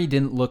 Murray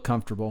didn't look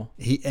comfortable.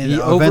 The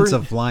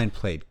offensive line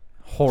played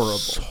horrible.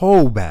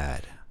 So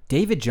bad.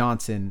 David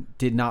Johnson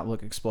did not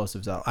look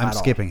explosive at all. I'm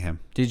skipping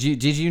him. Did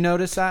you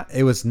notice that?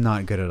 It was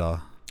not good at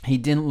all. He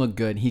didn't look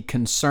good. He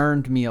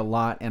concerned me a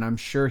lot, and I'm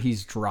sure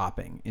he's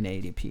dropping in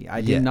ADP.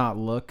 I did not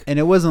look. And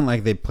it wasn't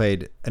like they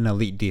played an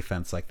elite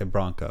defense like the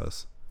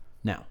Broncos.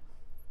 No.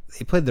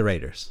 They played the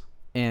Raiders.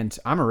 And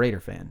I'm a Raider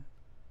fan.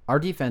 Our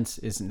defense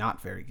is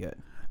not very good.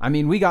 I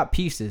mean, we got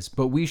pieces,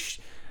 but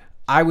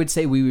I would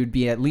say we would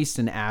be at least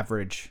an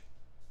average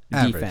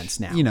defense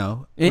now. You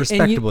know,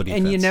 respectable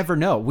defense. And you never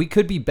know. We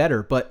could be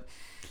better, but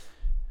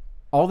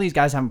all these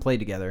guys haven't played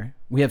together.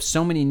 We have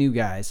so many new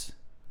guys,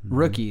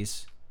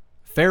 rookies.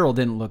 Farrell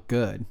didn't look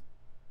good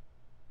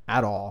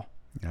at all.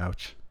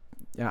 Ouch.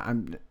 Yeah,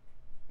 I'm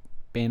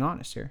being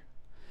honest here.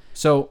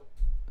 So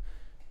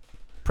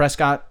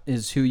Prescott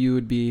is who you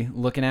would be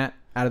looking at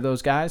out of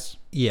those guys?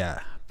 Yeah,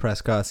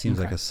 Prescott seems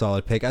like a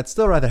solid pick. I'd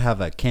still rather have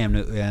a Cam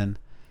Newton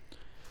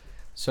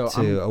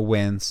a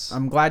Wentz.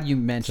 I'm glad you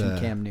mentioned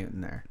Cam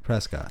Newton there.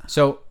 Prescott.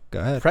 So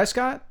go ahead.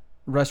 Prescott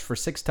rushed for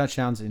 6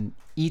 touchdowns in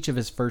each of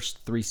his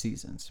first 3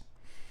 seasons.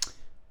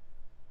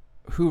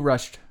 Who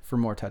rushed for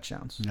more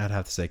touchdowns? I'd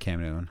have to say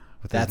Cam Newton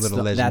with his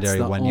little legendary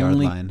 1-yard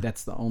line.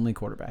 That's the only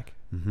quarterback.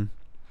 Mm-hmm.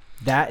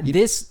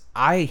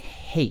 I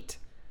hate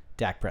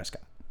Dak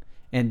Prescott,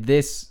 and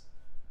this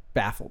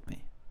baffled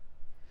me.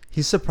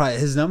 He's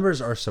surprised. His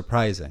numbers are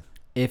surprising.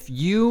 If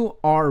you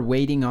are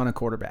waiting on a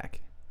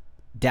quarterback,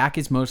 Dak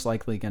is most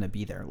likely going to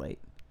be there late.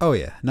 Oh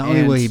yeah, not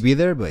only will he be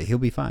there, but he'll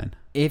be fine.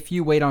 If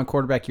you wait on a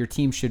quarterback, your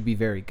team should be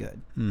very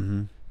good.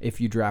 Mm-hmm. If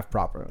you draft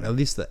properly, at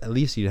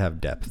least you'd have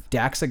depth.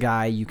 Dak's a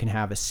guy you can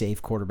have a safe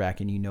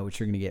quarterback, and you know what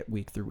you're going to get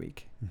week through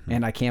week. Mm-hmm.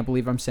 And I can't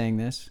believe I'm saying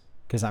this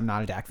because I'm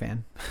not a Dak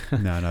fan.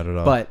 No, not at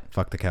all. But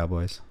fuck the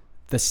Cowboys.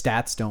 The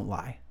stats don't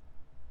lie,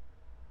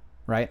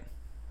 right?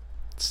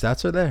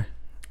 Stats are there.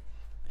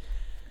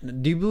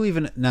 Do you believe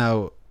in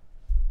now?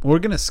 we're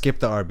gonna skip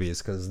the RBs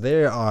because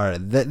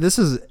this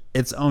is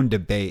its own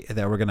debate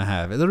that we're gonna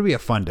have. It'll be a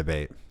fun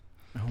debate.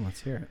 Oh,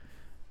 let's hear it.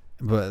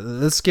 But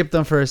let's skip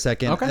them for a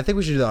second. Okay. I think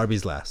we should do the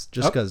RBs last,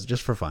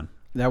 just for fun.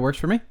 That works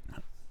for me.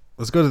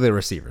 Let's go to the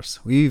receivers.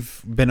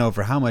 We've been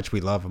over how much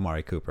we love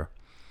Amari Cooper.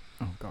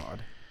 Oh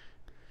God.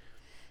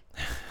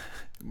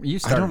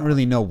 I don't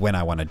really know when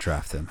I want to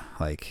draft him.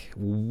 Like,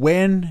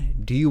 when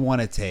do you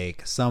want to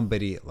take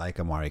somebody like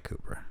Amari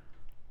Cooper?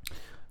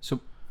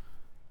 So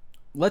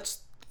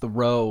let's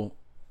throw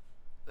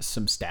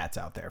some stats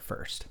out there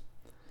first.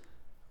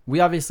 We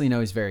obviously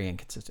know he's very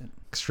inconsistent.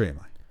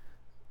 Extremely.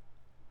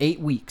 8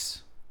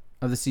 weeks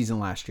of the season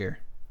last year.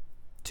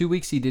 2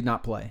 weeks he did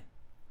not play.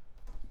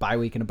 Bye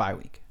week and a bye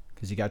week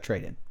because he got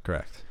traded.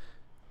 Correct.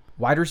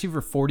 Wide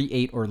receiver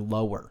 48 or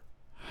lower.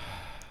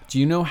 Do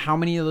you know how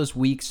many of those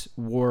weeks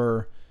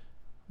were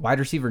wide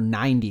receiver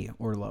 90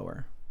 or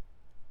lower?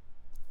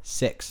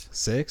 6.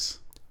 6?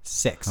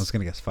 6. I was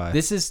gonna guess 5.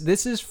 This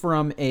is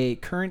from a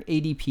current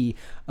ADP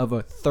of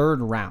a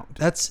third round.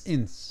 That's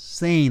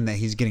insane that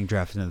he's getting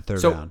drafted in the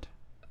third round.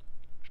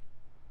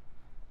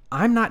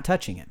 I'm not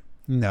touching him.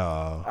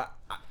 No.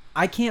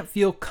 I can't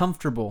feel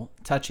comfortable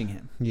touching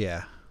him.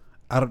 Yeah.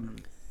 I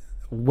don't.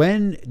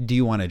 When do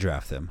you want to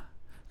draft him?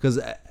 Because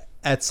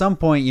at some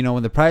point,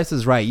 when the price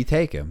is right, you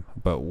take him.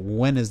 But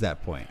when is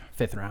that point?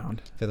 5th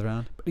round. 5th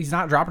round? But he's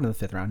not dropping to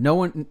the 5th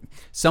round.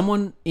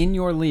 Someone in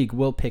your league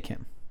will pick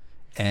him.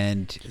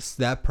 And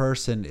that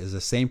person is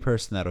the same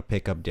person that'll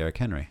pick up Derrick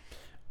Henry.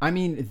 I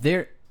mean,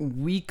 there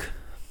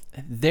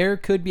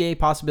could be a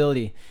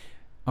possibility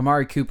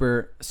Amari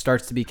Cooper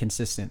starts to be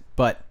consistent,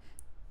 but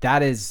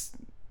that is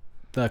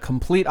the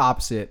complete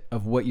opposite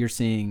of what you're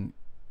seeing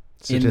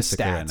in the stats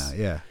right now.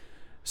 Yeah.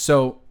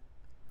 So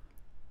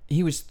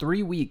he was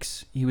 3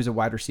 weeks. He was a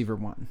wide receiver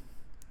 1.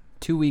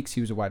 2 weeks.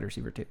 He was a wide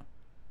receiver 2.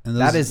 And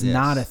that is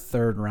not a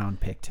third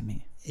round pick to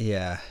me.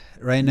 Yeah.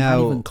 Right now,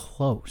 not even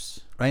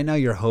close. Right now,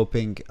 you're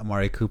hoping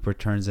Amari Cooper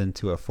turns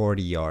into a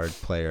 40-yard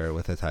player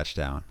with a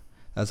touchdown.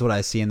 That's what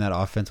I see in that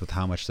offense with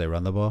how much they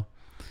run the ball.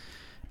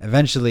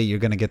 Eventually, you're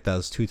going to get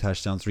those 2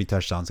 touchdowns, 3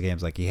 touchdowns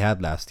games like he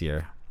had last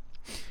year.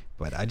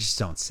 But I just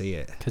don't see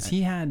it. Because Go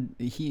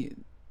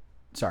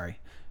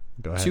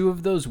ahead. 2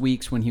 of those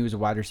weeks when he was a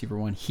wide receiver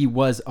 1, he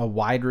was a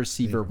wide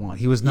receiver 1.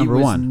 He was number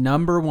 1.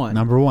 Number 1.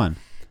 Number 1.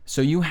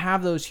 So you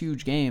have those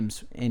huge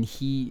games, and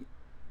he's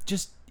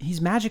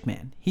Magic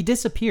Man. He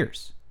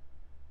disappears.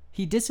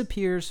 He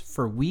disappears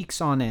for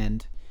weeks on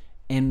end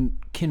and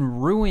can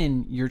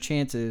ruin your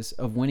chances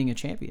of winning a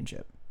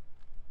championship.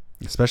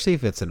 Especially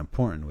if it's an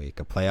important week.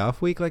 A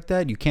playoff week like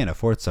that, you can't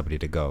afford somebody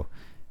to go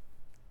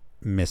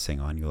missing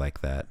on you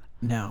like that.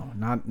 No,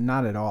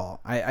 not at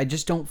all. I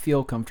just don't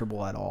feel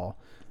comfortable at all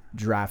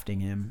drafting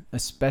him,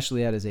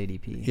 especially at his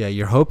ADP. Yeah,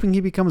 you're hoping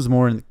he becomes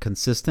more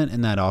consistent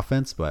in that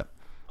offense, but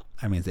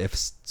I mean, if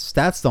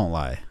stats don't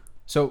lie.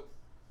 So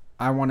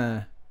I want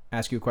to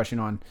ask you a question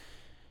on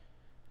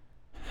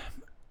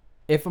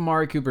if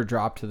Amari Cooper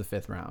dropped to the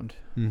 5th round.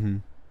 Mm-hmm.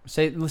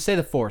 Let's say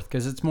the 4th,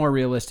 because it's more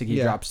realistic he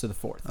drops to the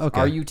 4th. Okay.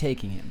 Are you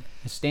taking him?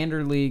 A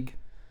standard league?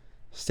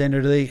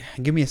 Standard league.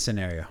 Give me a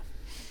scenario.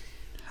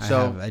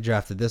 So I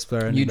drafted this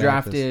player. You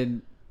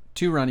drafted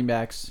 2 running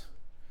backs,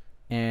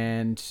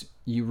 and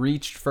you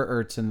reached for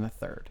Ertz in the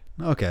 3rd.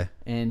 Okay.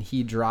 And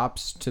he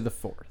drops to the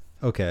 4th.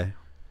 Okay.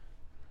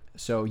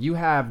 So you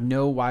have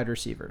no wide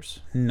receivers.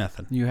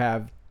 Nothing. You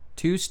have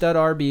 2 stud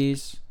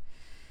RBs.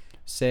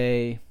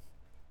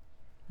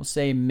 We'll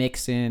say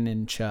Mixon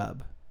and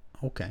Chubb.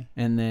 Okay.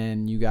 And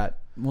then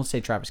we'll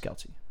say Travis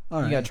Kelce. All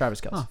right. You got Travis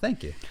Kelce. Oh,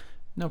 thank you.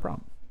 No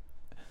problem.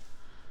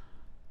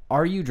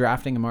 Are you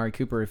drafting Amari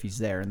Cooper if he's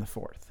there in the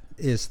 4th?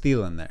 Is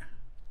Thielen there?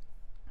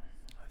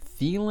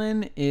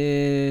 Thielen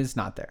is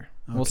not there.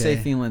 We'll say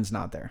Thielen's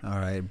not there. All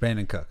right.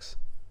 Brandon Cooks.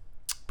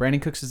 Brandon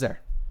Cooks is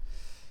there.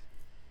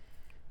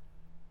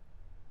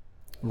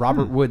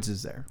 Robert Woods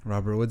is there.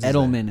 Robert Woods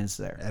Edelman is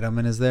there.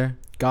 Edelman is there.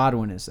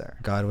 Godwin is there.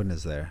 Godwin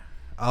is there.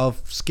 I'll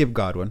skip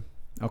Godwin.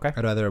 Okay.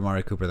 I'd rather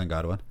Amari Cooper than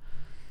Godwin.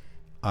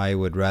 I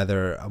would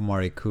rather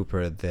Amari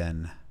Cooper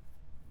than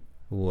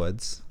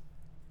Woods.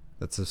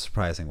 That's a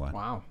surprising one.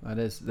 Wow.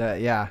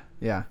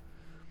 Yeah.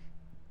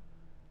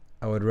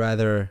 I would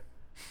rather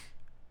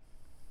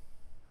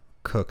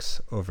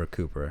Cooks over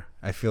Cooper.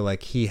 I feel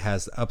like he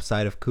has the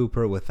upside of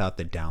Cooper without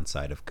the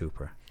downside of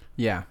Cooper.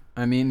 Yeah.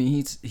 I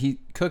mean,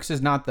 Cooks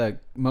is not the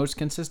most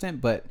consistent,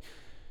 but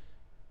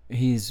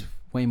he's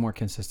way more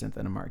consistent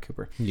than Amari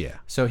Cooper. Yeah.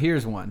 So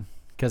here's one,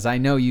 because I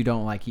know you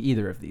don't like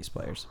either of these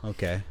players.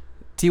 Okay.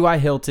 T.Y.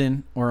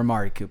 Hilton or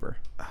Amari Cooper?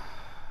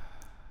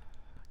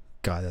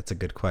 God, that's a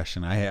good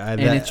question.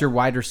 It's your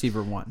wide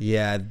receiver 1.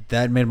 Yeah,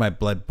 that made my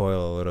blood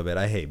boil a little bit.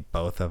 I hate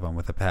both of them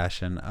with a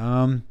passion.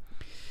 I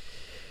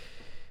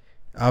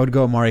would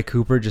go Amari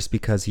Cooper just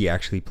because he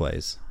actually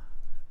plays.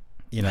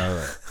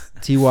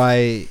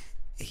 T.Y.,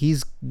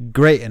 he's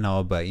great and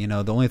all, but,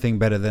 the only thing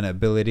better than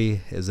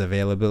ability is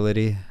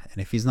availability.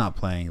 And if he's not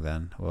playing,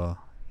 then, well,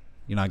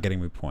 you're not getting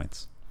me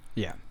points.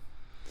 Yeah.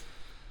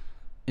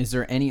 Is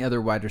there any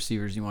other wide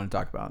receivers you want to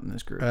talk about in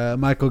this group?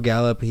 Michael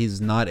Gallup, he's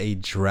not a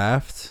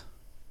draft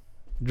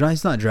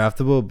He's not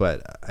draftable,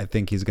 but I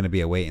think he's going to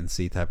be a wait and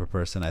see type of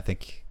person. I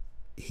think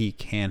he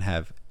can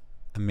have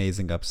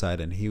amazing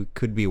upside, and he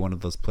could be one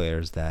of those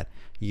players that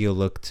you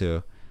look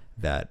to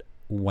that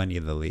won you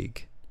the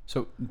league.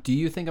 So do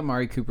you think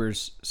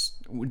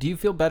do you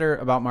feel better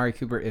about Amari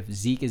Cooper if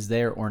Zeke is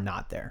there or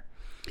not there?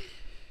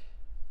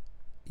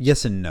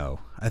 Yes and no.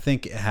 I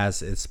think it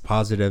has its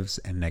positives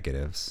and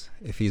negatives.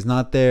 If he's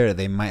not there,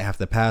 they might have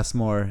to pass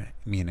more,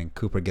 meaning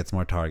Cooper gets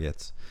more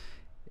targets.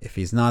 If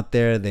he's not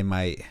there, they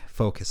might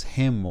focus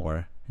him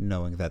more,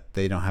 knowing that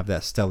they don't have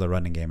that stellar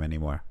running game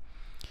anymore,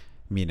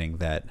 meaning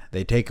that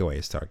they take away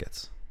his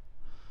targets.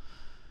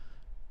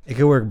 It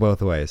could work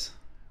both ways.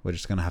 We're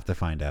just going to have to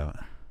find out.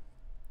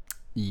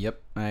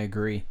 Yep, I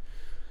agree.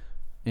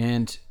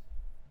 And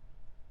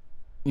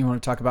you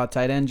want to talk about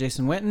tight end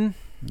Jason Witten?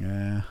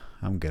 Yeah,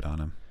 I'm good on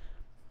him.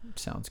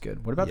 Sounds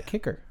good. What about the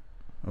kicker?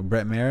 Oh,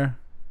 Brett Maher?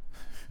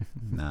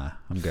 Nah,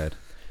 I'm good.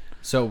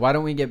 So why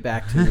don't we get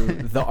back to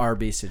the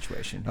RB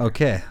situation?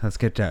 Okay, let's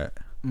get to it.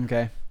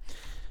 Okay.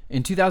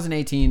 In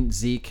 2018,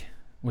 Zeke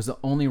was the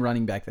only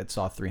running back that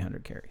saw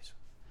 300 carries.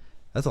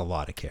 That's a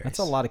lot of carries. That's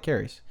a lot of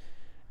carries.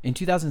 In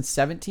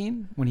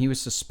 2017, when he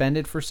was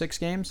suspended for 6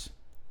 games,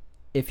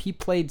 if he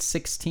played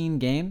 16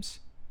 games,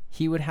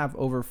 he would have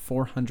over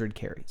 400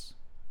 carries.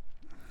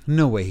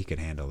 No way he could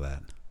handle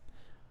that.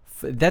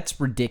 That's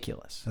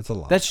ridiculous. That's a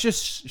lot. That's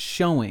just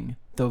showing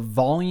the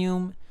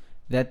volume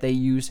that they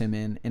use him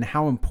in and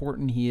how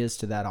important he is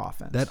to that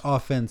offense. That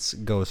offense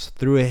goes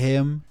through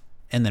him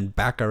and then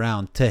back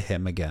around to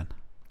him again.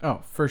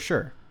 Oh, for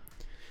sure.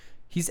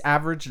 He's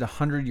averaged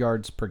 100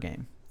 yards per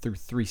game through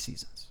 3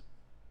 seasons.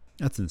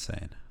 That's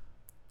insane.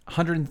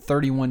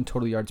 131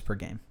 total yards per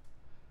game.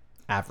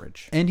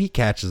 Average. And he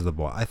catches the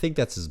ball. I think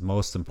that's his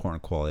most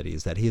important quality,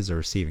 is that he is a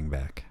receiving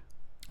back.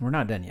 We're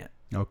not done yet.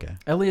 Okay.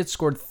 Elliott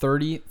scored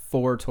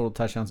 34 total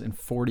touchdowns in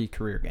 40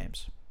 career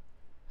games.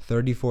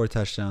 34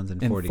 touchdowns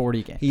in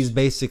 40 games. He's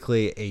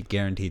basically a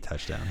guaranteed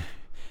touchdown.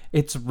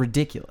 It's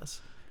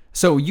ridiculous.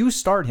 So you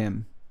start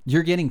him,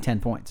 you're getting 10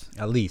 points.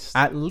 At least.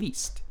 At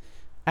least.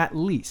 At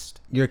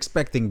least. You're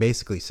expecting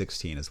basically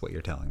 16 is what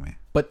you're telling me.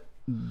 But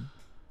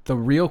the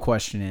real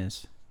question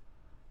is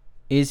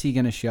he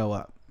going to show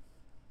up?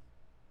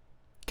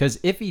 Because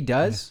if he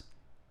does,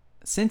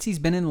 since he's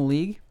been in the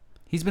league,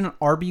 he's been an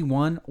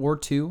RB1 or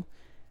 2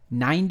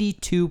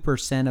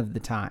 92% of the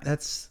time.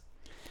 Is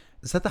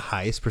that the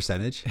highest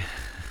percentage?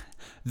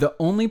 The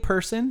only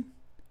person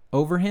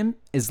over him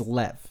is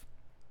Lev.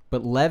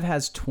 But Lev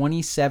has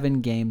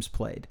 27 games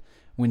played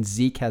when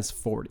Zeke has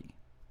 40.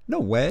 No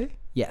way.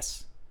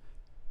 Yes.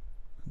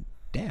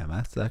 Damn,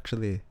 that's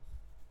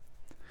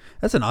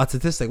an odd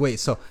statistic. Wait,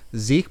 so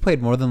Zeke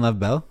played more than Lev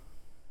Bell?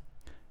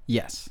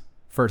 Yes.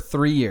 For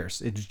 3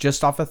 years. It's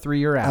just off a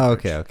 3-year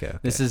average. Oh, okay.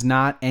 This is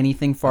not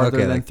anything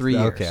farther than 3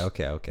 years.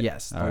 Okay.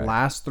 Yes, the All right.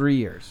 last 3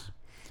 years.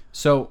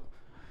 So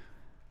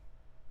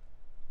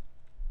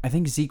I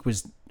think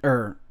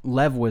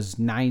Lev was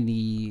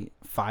 95%.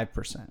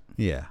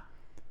 Yeah.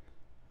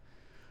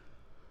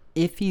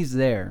 If he's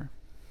there,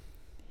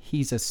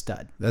 he's a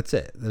stud. That's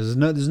it. There's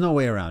no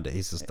way around it.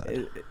 He's a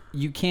stud.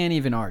 You can't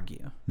even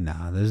argue.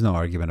 Nah, there's no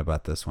argument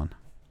about this one.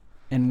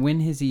 And when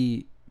has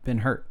he been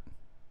hurt?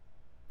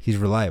 He's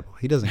reliable.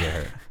 He doesn't get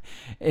hurt.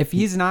 If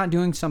he's not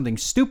doing something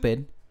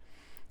stupid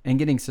and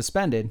getting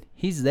suspended,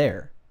 he's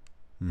there.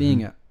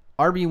 Being a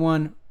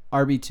RB1,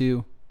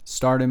 RB2,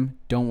 start him.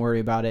 Don't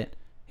worry about it.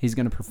 He's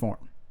going to perform.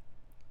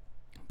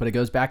 But it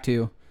goes back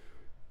to,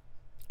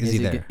 Is he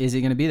there? Is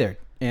he going to be there?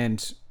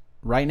 And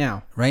right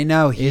now,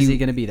 is he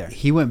going to be there?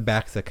 He went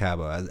back to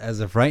Cabo. As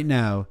of right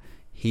now,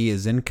 he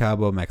is in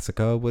Cabo,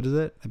 Mexico. What is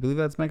it? I believe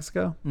that's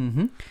Mexico.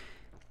 Mm-hmm.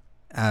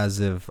 As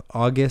of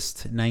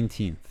August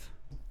 19th,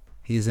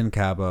 he's in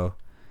Cabo,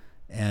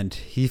 and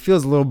he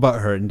feels a little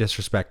butthurt and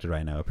disrespected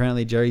right now.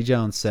 Apparently, Jerry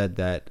Jones said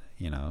that,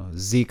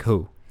 Zeke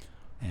who?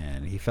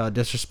 And he felt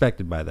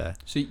disrespected by that.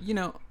 So,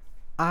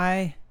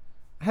 I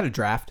had a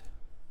draft.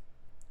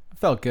 I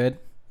felt good.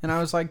 And I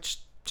was like,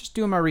 just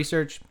doing my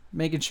research,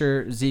 making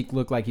sure Zeke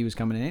looked like he was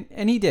coming in.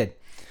 And he did.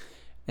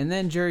 And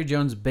then Jerry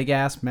Jones'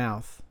 big-ass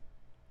mouth,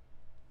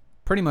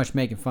 pretty much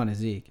making fun of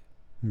Zeke,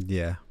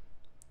 Yeah.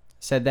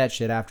 said that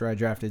shit after I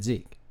drafted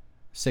Zeke.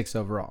 6th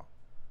overall.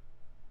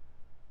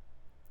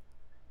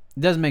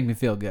 It doesn't make me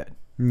feel good.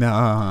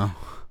 No.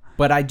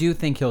 But I do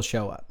think he'll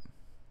show up.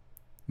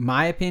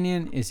 My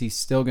opinion is he's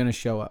still going to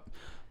show up.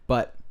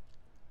 But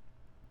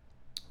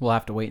we'll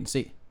have to wait and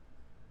see.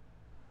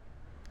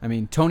 I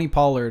mean, Tony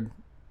Pollard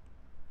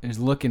is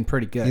looking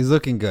pretty good. He's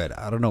looking good.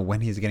 I don't know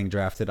when he's getting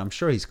drafted. I'm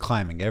sure he's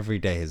climbing. Every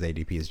day his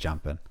ADP is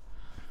jumping.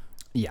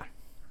 Yeah.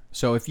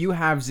 So if you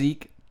have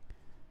Zeke,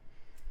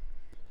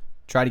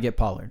 try to get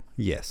Pollard.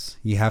 Yes.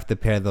 You have to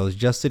pair those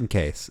just in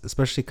case,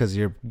 especially because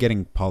you're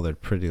getting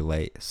Pollard pretty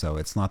late. So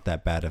it's not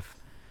that bad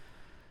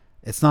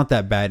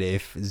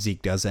if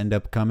Zeke does end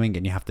up coming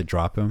and you have to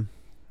drop him.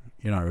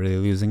 You're not really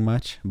losing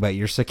much, but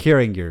you're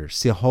securing your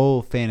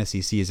whole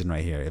fantasy season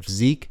right here. If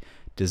Zeke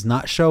does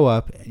not show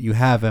up, you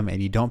have him,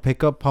 and you don't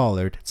pick up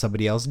Pollard,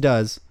 somebody else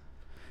does,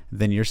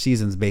 then your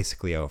season's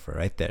basically over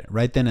right there.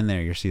 Right then and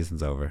there, your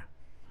season's over.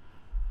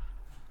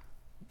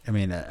 I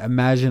mean,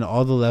 imagine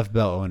all the left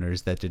bell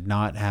owners that did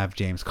not have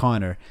James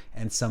Conner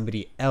and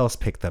somebody else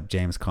picked up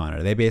James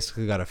Conner. They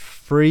basically got a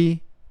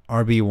free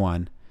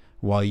RB1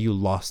 while you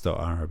lost the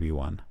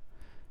RB1.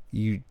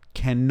 You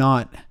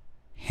cannot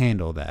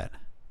handle that.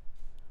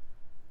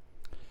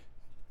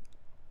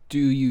 Do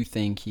you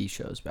think he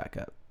shows back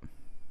up?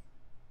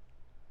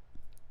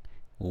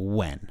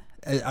 When?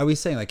 Are we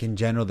saying like in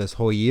general this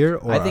whole year?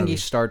 Or I think he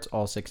starts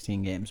all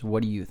 16 games.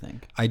 What do you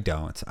think? I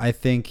don't. I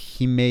think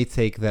he may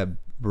take that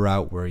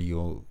route where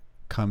you'll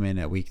come in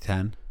at week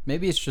 10.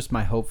 Maybe it's just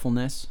my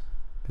hopefulness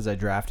because I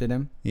drafted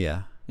him.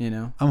 Yeah. You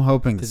know? I'm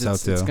hoping so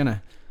it's too.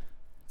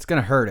 It's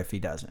gonna hurt if he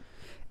doesn't.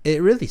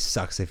 It really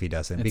sucks if he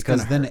doesn't, It's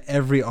because gonna then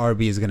every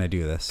RB is going to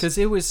do this. Because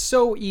it was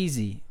so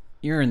easy.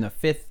 You're in the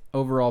 5th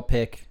overall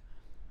pick,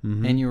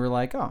 Mhm. and you were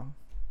like, "Oh,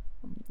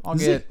 I'll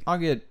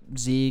get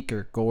Zeke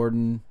or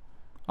Gordon.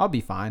 I'll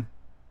be fine."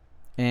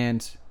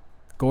 And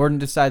Gordon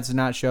decides to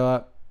not show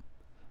up.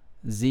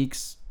 Zeke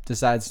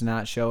decides to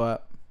not show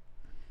up.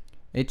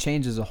 It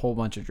changes a whole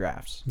bunch of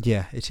drafts.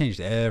 Yeah, it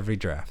changed every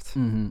draft.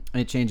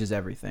 It changes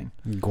everything.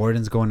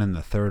 Gordon's going in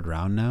the 3rd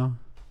round now,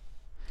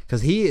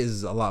 because he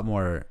is a lot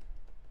more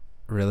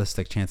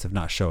realistic chance of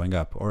not showing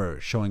up or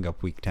showing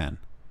up week 10.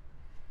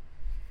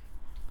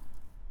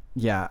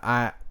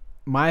 Yeah,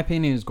 my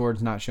opinion is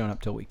Gordon's not showing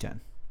up till week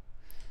 10.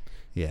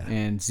 Yeah.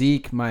 And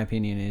Zeke, my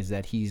opinion is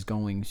that he's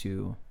going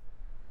to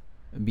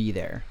be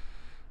there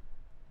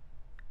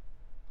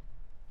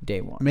day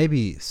 1.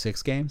 Maybe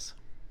 6 games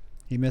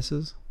he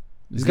misses.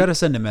 He's got to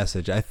send a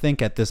message. I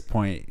think at this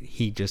point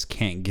he just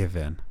can't give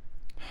in.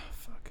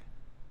 Fuck.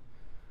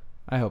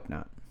 I hope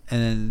not.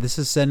 And then this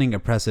is setting a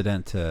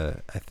precedent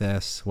to, I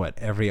guess,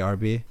 every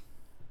RB?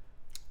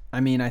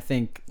 I mean, I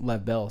think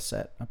Lev Bell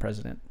set a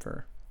precedent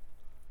for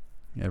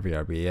Every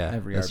RB, yeah.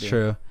 Every That's RB.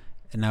 true.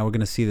 And now we're going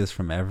to see this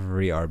from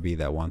every RB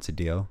that wants a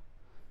deal.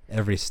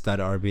 Every stud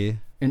RB.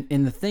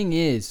 And the thing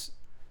is,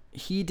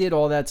 he did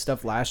all that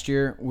stuff last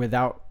year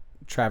without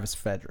Travis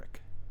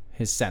Frederick,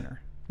 his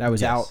center. That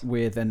was Yes. out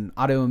with an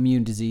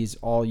autoimmune disease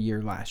all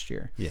year last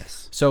year.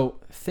 Yes. So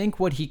think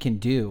what he can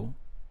do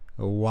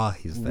While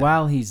he's there.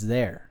 while he's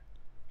there.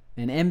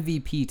 An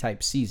MVP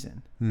type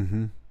season.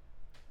 Mm-hmm.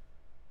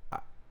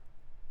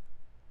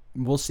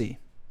 We'll see.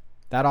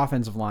 That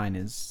offensive line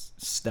is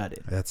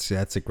studded. That's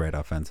a great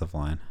offensive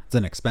line. It's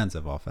an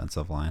expensive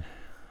offensive line.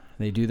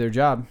 They do their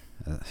job.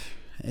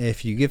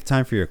 If you give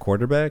time for your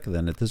quarterback,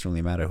 then it doesn't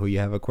really matter who you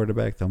have a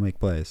quarterback. They'll make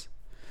plays.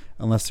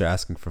 Unless they're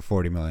asking for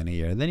 $40 million a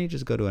year. Then you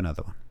just go to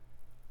another one.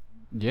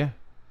 Yeah.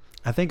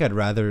 I think I'd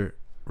rather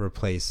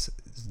replace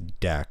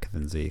Dak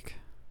than Zeke.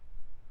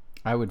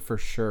 I would for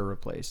sure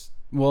replace.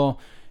 Well,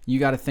 you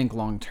got to think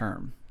long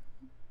term.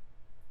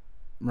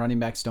 Running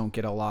backs don't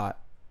get a lot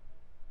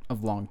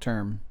of long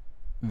term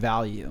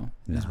value,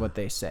 is No. what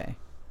they say.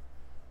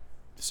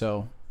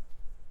 So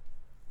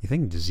You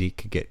think Zeke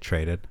could get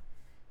traded?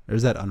 Or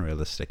is that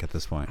unrealistic at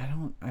this point?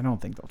 I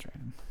don't think they'll trade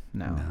him.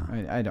 No.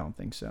 No. I don't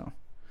think so.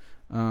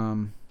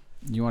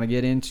 You want to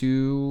get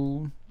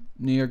into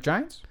New York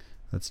Giants?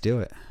 Let's do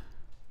it.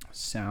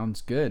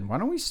 Sounds good. Why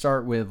don't we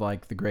start with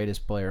like the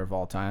greatest player of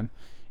all time,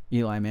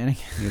 Eli Manning?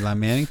 Eli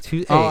Manning.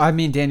 Oh, I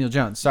mean Daniel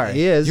Jones. Sorry.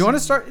 He is. You want to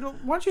start? Why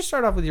don't you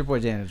start off with your boy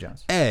Daniel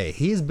Jones? Hey,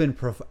 he's been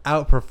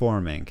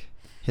outperforming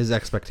his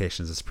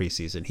expectations this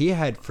preseason. He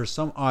had, for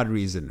some odd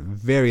reason,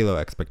 very low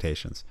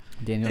expectations.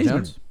 Daniel And he's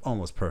Jones. been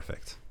almost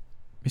perfect.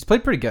 He's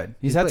played pretty good.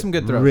 He's had played some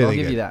good throws. really I'll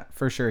give good. you that.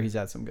 For sure, he's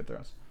had some good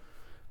throws.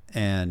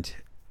 And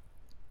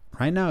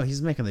right now,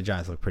 he's making the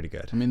Giants look pretty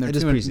good. I mean, they're It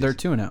is 2-0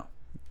 preseason.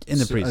 In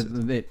the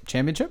preseason. The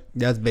championship?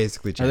 That's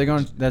basically Are they going?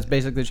 championship. That's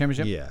basically the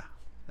championship? Yeah.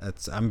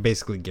 I'm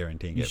basically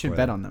guaranteeing You it. should for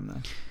bet them. on them,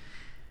 though.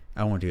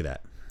 I won't do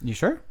that. You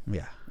sure?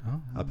 Yeah.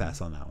 Oh, I'll pass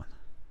on that one.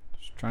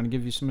 just trying to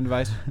give you some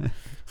advice.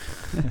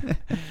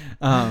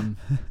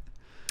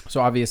 So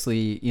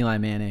obviously, Eli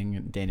Manning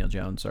and Daniel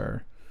Jones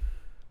are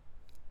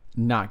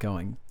not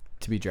going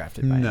to be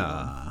drafted by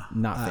Nah.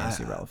 anyone. Not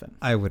fantasy relevant.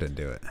 I wouldn't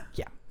do it.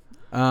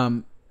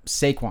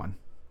 Saquon,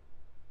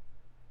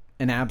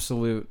 an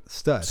absolute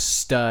Stud.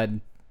 stud.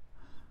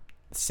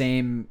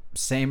 Same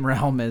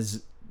realm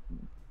as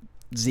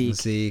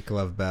Zeke.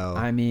 Love Bell.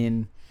 I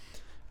mean,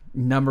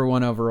 number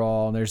 1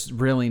 overall. There's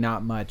really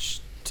not much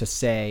to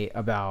say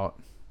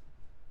about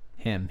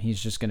him. He's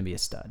just going to be a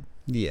stud.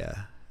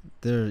 Yeah.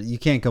 You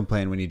can't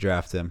complain when you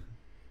draft him.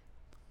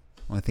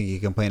 Only thing you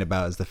complain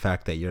about is the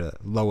fact that you're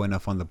low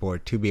enough on the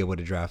board to be able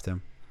to draft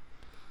him.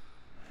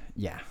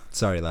 Yeah.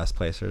 Sorry, last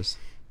placers.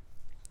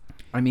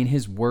 I mean,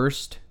 his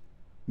worst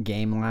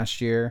game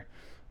last year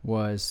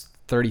was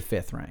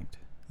 35th ranked.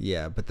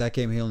 Yeah, but that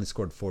game he only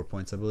scored 4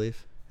 points, I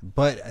believe.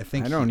 But I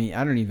think I don't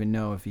even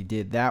know if he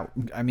did that.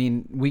 I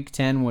mean, week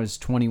 10 was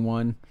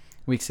 21.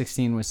 Week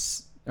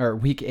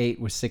 8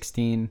 was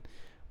 16.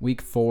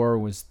 Week 4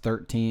 was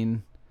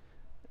 13.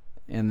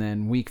 And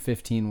then week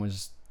 15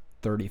 was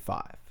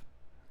 35.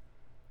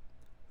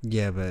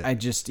 Yeah, but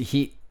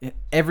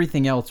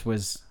everything else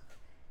was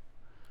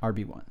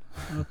RB1.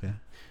 Okay.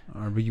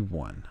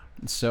 RB1.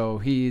 So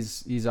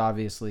he's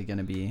obviously going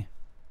to be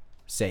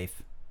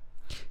safe.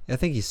 I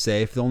think he's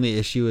safe. The only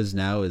issue is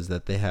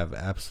that they have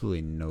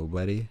absolutely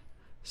nobody.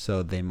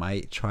 So they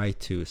might try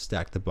to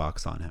stack the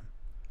box on him.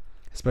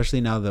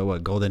 Especially now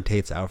that Golden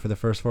Tate's out for the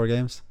first 4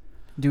 games.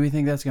 Do we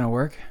think that's going to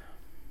work?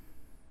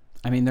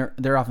 I mean,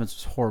 their offense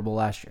was horrible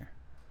last year.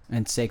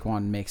 And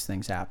Saquon makes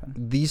things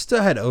happen. You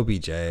still had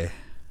OBJ.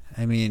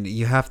 I mean,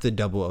 you have to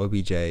double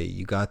OBJ.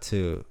 You got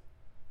to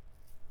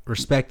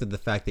respect the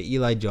fact that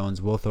Eli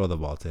Jones will throw the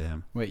ball to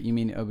him. Wait, you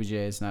mean OBJ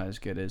is not as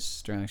good as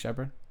Sterling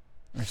Shepard?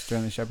 Or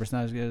Sterling Shepard's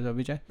not as good as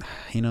OBJ?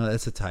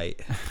 That's a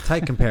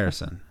tight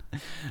comparison.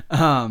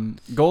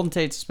 Golden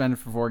Tate suspended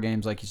for 4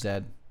 games, like you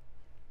said.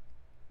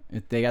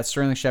 They got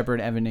Sterling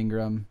Shepard, Evan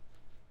Ingram.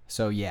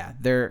 So, yeah,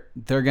 they're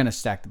going to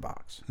stack the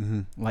box,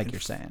 like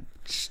you're saying.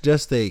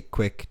 Just a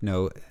quick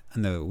note.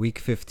 In the week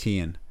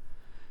 15,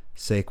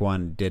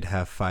 Saquon did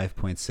have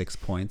 5.6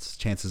 points.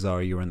 Chances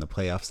are you were in the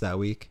playoffs that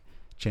week.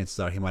 Chances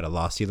are he might have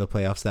lost you the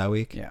playoffs that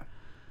week. Yeah.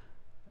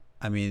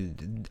 I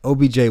mean,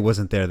 OBJ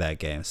wasn't there that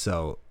game.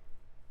 So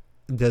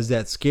does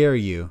that scare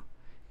you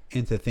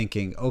into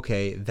thinking,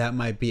 okay, that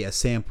might be a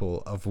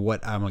sample of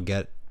what I'm going to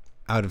get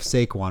out of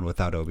Saquon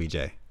without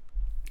OBJ?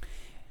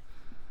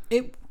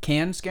 It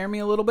can scare me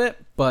a little bit,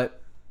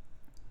 but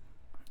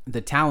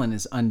the talent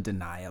is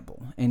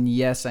undeniable. And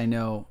yes, I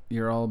know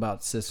you're all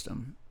about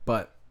system,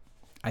 but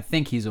I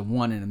think he's a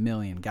 1 in a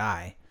million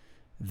guy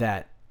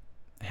that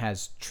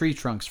has tree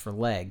trunks for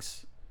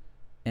legs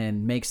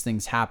and makes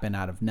things happen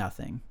out of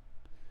nothing.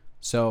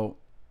 So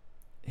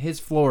his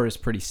floor is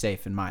pretty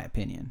safe in my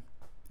opinion.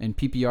 In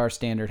PPR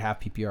standard, half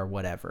PPR,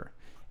 whatever.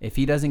 If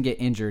he doesn't get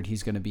injured,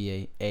 he's going to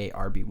be a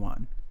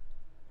RB1.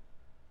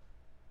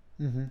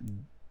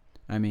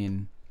 I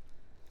mean,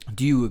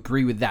 do you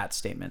agree with that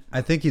statement?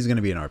 I think he's going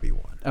to be an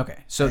RB1. Okay,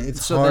 so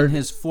It's so hard. then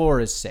his floor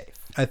is safe.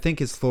 I think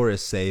his floor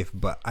is safe,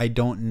 but I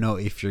don't know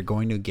if you're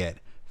going to get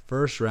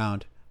first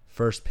round,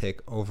 first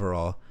pick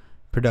overall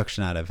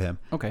production out of him.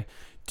 Okay.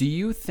 Do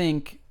you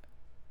think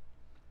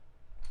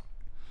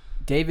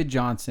David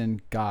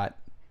Johnson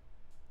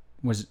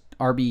was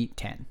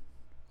RB10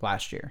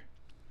 last year?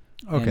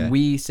 Okay. And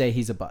we say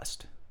he's a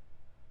bust.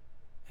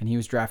 And he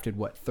was drafted,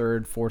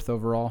 3rd, 4th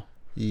overall?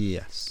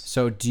 Yes.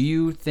 So do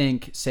you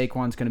think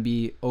Saquon's going to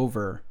be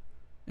over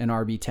an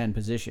RB10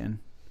 position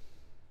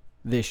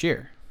this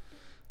year?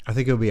 I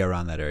think it'll be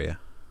around that area.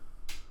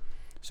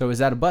 So is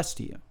that a bust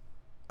to you?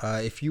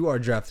 If you are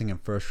drafting him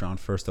first round,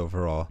 first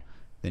overall,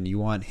 then you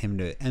want him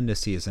to end the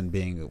season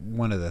being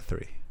one of the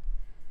 3.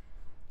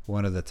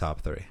 One of the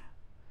top 3.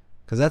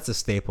 Because that's a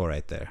staple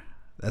right there.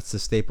 That's the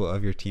staple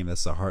of your team.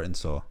 That's the heart and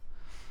soul.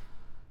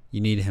 You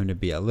need him to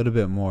be a little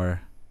bit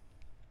more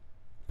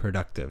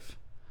productive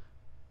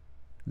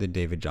than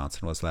David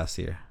Johnson was last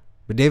year.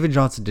 But David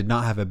Johnson did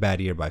not have a bad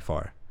year by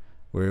far.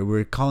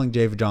 We're calling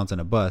David Johnson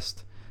a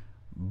bust,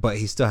 but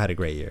he still had a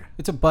great year.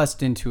 It's a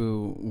bust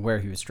into where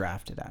he was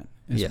drafted at,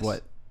 is Yes.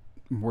 what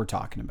we're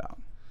talking about.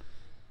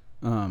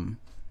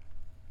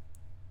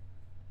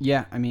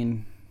 Yeah, I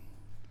mean,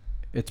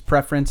 it's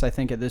preference, I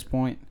think, at this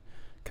point.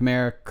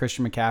 Kamara,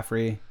 Christian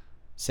McCaffrey,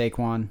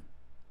 Saquon,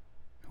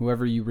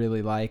 whoever you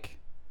really like.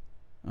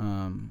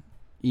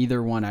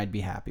 Either one I'd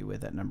be happy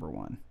with at number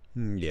 1.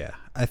 Yeah.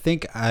 I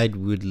think I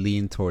would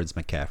lean towards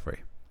McCaffrey.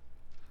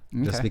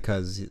 Just Okay.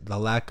 because the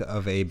lack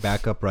of a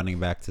backup running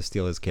back to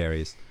steal his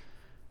carries,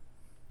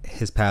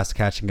 his pass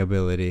catching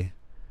ability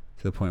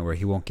to the point where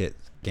he won't get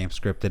game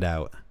scripted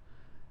out,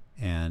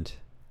 and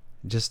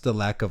just the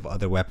lack of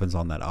other weapons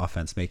on that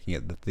offense, making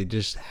it that they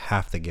just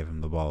have to give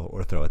him the ball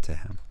or throw it to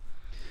him.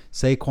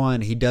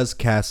 Saquon, he does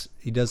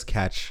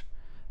catch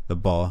the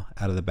ball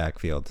out of the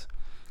backfield,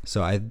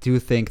 so I do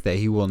think that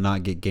he will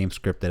not get game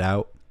scripted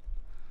out.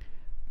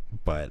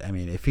 But I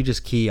mean, if you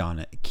just key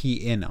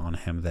in on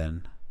him,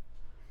 then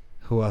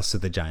who else do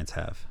the Giants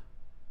have?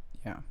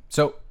 Yeah.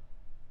 So,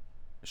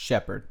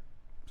 Shepard.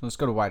 So let's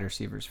go to wide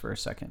receivers for a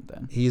second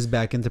then. He's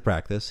back into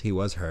practice. He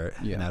was hurt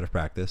and Yeah. out of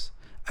practice.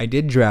 I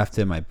did draft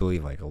him, I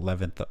believe,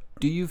 11th.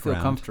 Do you feel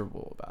round.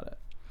 comfortable about it?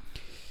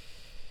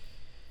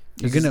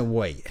 You're going to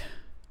wait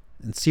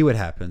and see what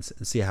happens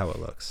and see how it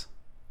looks.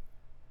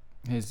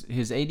 His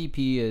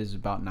ADP is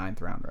about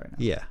 9th round right now.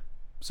 Yeah.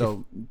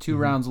 So 2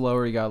 rounds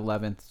lower, you got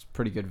 11th. It's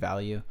pretty good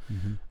value.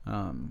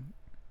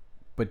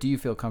 But do you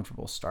feel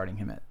comfortable starting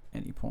him at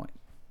any point?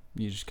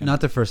 You just gonna,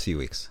 Not the first few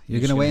weeks. You're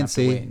just going to gonna wait have and to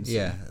see. wait and see.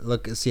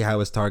 Yeah. See how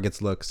his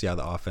targets look, see how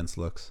the offense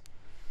looks.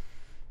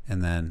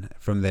 And then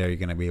from there, you're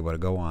going to be able to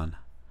go on.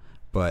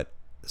 But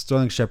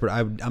Sterling Shepard,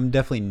 I'm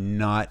definitely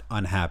not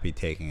unhappy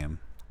taking him.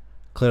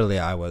 Clearly,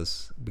 I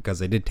was,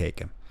 because I did take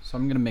him. So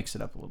I'm going to mix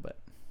it up a little bit.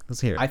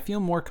 Let's hear it. I feel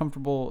more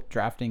comfortable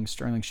drafting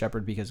Sterling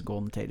Shepard because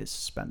Golden Tate is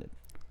suspended.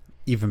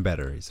 Even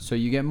better reason. So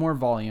you get more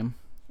volume,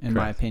 in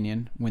my Correct.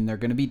 opinion, when they're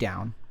going to be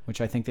down, which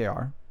I think they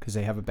are because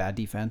they have a bad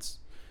defense.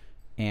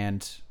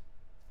 And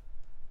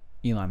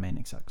Eli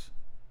Manning sucks.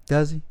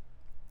 Does he?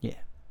 Yeah.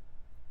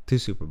 2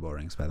 Super Bowl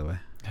rings, by the way.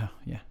 Oh,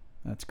 yeah.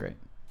 That's great.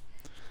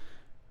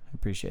 I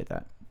appreciate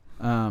that.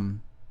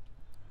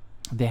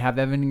 They have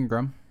Evan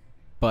Ingram,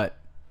 But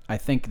I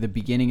think the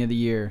beginning of the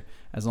year,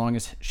 as long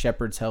as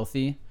Shepard's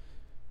healthy,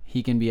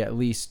 he can be at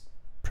least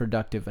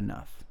productive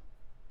enough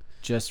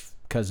just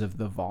because of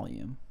the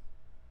volume.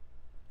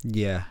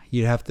 Yeah,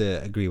 you'd have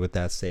to agree with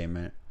that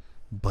statement.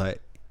 But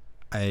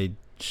I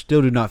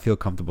still do not feel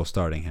comfortable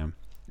starting him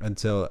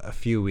until a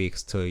few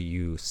weeks till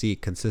you see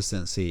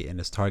consistency in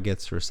his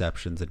targets,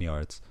 receptions, and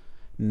yards.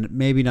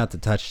 Maybe not the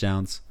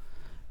touchdowns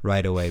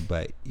right away,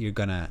 but you're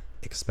going to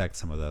expect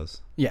some of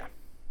those. Yeah.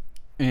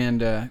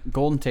 And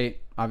Golden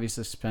Tate,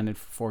 obviously suspended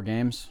for 4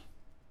 games.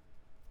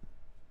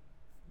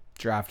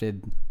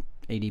 Drafted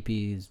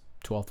ADP's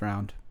 12th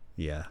round.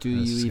 Yeah. Do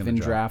you even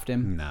draft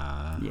him?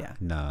 Nah. Yeah.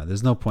 Nah.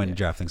 There's no point in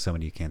drafting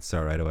somebody you can't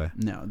start right away.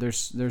 No,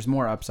 there's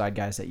more upside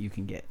guys that you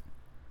can get.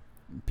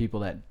 People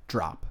that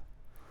drop.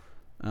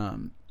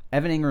 Evan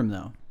Ingram,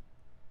 though.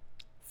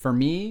 For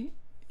me,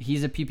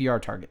 he's a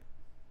PPR target.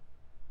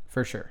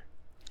 For sure.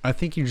 I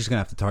think you're just going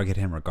to have to target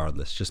him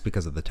regardless, just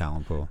because of the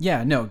talent pool.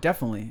 Yeah, no,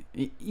 definitely.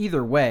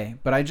 Either way.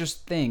 But I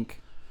just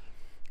think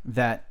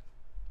that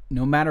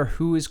no matter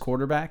who is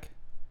quarterback,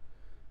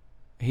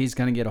 he's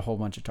going to get a whole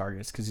bunch of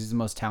targets because he's the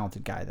most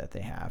talented guy that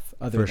they have,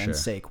 other than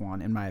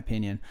Saquon, in my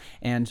opinion.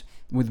 And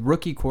with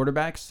rookie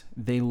quarterbacks,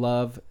 they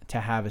love to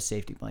have a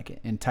safety blanket.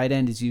 And tight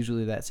end is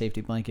usually that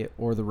safety blanket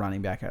or the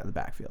running back out of the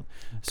backfield.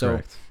 So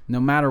Correct. No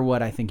matter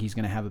what, I think he's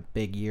going to have a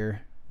big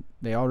year.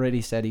 They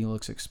already said he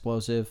looks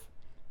explosive.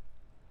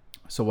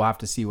 So we'll have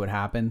to see what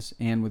happens.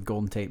 And with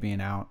Golden Tate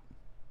being out,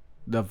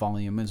 the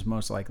volume is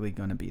most likely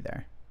going to be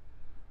there.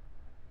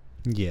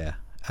 Yeah.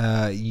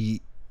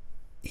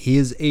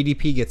 His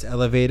ADP gets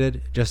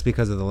elevated just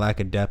because of the lack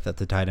of depth at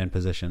the tight end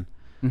position.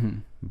 Mm-hmm.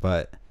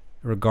 But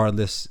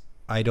regardless,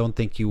 I don't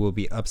think you will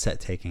be upset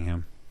taking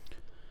him.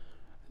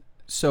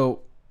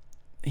 So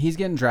he's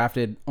getting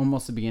drafted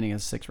almost the beginning of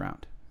the 6th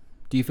round.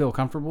 Do you feel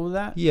comfortable with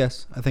that?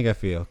 Yes, I think I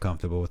feel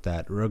comfortable with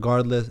that.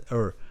 Regardless,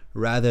 or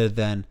rather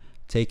than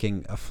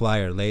taking a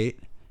flyer late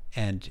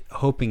and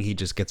hoping he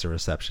just gets a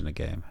reception a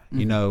game. Mm-hmm.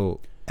 You know,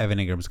 Evan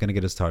Ingram's going to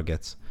get his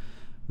targets.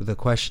 But the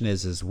question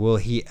is will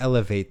he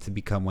elevate to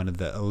become one of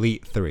the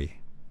elite 3?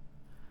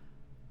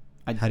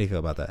 How do you feel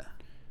about that?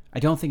 I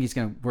don't think he's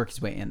going to work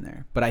his way in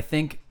there, but I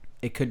think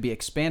it could be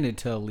expanded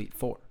to elite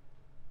 4. Does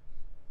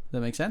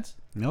that make sense?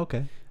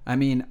 Okay. I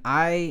mean,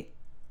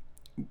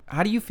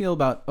 how do you feel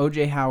about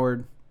O.J.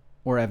 Howard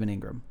or Evan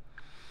Ingram?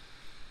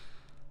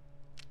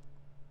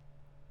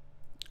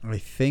 I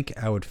think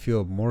I would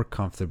feel more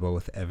comfortable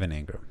with Evan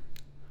Ingram.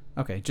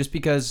 Okay, just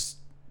because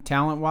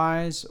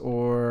talent-wise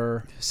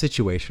or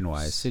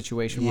situation-wise?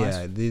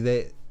 Situation-wise?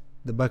 Yeah,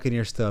 the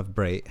Buccaneers still have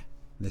Brait.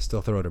 They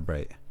still throw to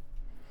Brait.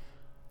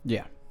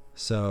 Yeah.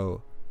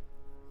 So,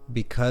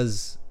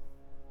 because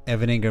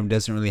Evan Ingram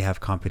doesn't really have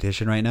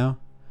competition right now,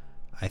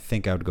 I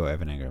think I would go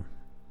Evan Ingram.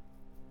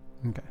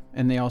 Okay.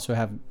 And they also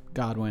have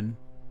Godwin,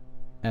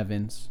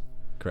 Evans.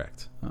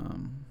 Correct.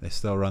 They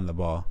still run the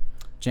ball.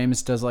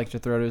 Jameis does like to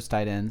throw to his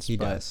tight ends. He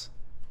does.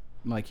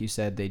 Like you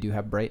said, they do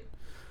have Brait.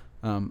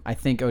 I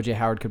think O.J.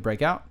 Howard could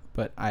break out,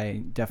 but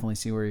I definitely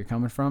see where you're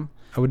coming from.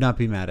 I would not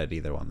be mad at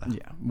either one, though.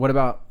 Yeah. What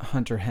about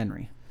Hunter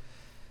Henry?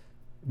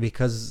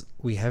 Because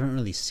we haven't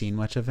really seen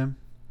much of him.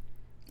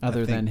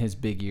 Other than his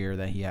big year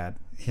that he had.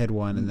 He had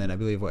one, and then I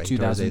believe he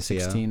tore his ACL.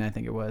 2016, I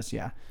think it was,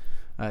 yeah.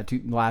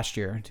 Last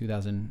year,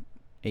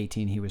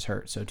 2018, he was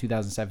hurt. So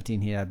 2017,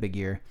 he had a big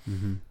year.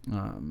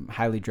 Mm-hmm.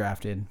 Highly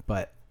drafted,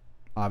 but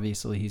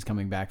obviously he's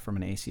coming back from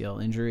an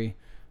ACL injury,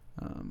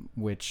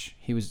 which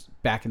he was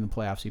back in the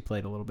playoffs. He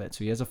played a little bit.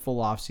 So he has a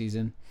full off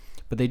season,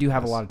 but they do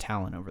have a lot of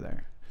talent over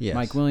there. Yes.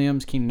 Mike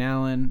Williams, Keenan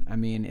Allen. I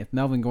mean, if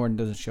Melvin Gordon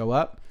doesn't show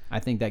up, I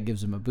think that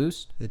gives him a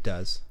boost. It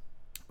does.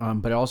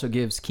 But it also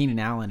gives Keenan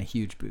Allen a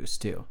huge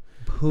boost too.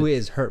 Who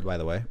is hurt, by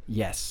the way.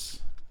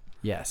 Yes.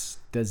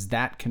 Does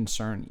that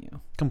concern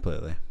you?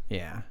 Completely.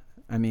 Yeah.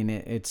 I mean,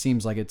 it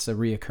seems like it's a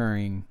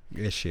reoccurring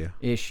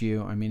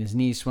issue. I mean, his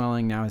knee's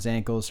swelling. Now his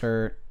ankle's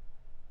hurt.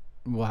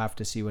 We'll have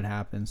to see what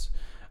happens.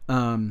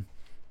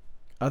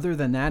 Other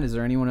than that, is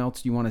there anyone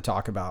else you want to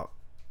talk about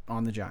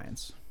on the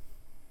Giants?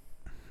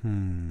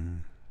 No,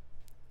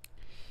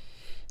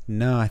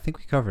 I think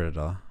we covered it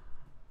all.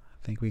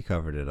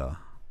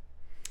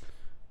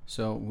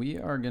 So we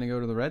are going to go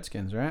to the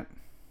Redskins, right?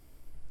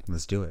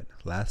 Let's do it.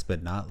 Last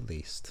but not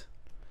least.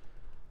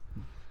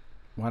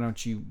 Why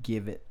don't you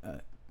give it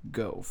a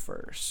go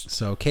first?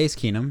 So Case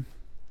Keenum.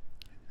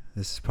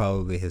 This is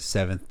probably his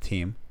 7th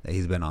team that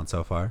he's been on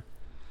so far.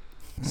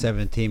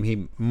 7th team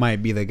he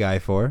might be the guy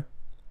for.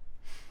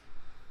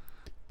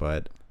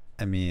 But,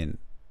 I mean,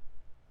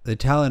 the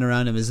talent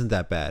around him isn't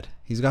that bad.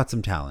 He's got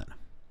some talent.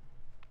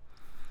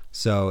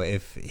 So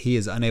if he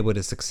is unable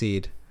to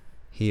succeed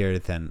here,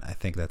 then I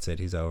think that's it.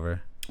 He's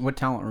over. What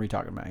talent are we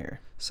talking about here?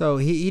 So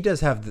he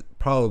does have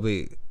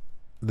probably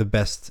the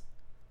best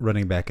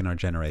running back in our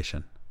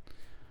generation.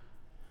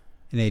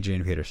 In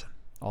Adrian Peterson.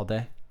 All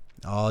day?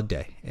 All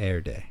day. Air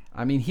day.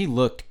 I mean, he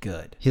looked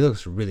good. He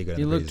looks really good.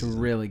 He looked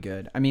really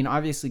good. I mean,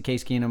 obviously,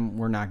 Case Keenum,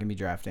 we're not going to be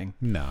drafting.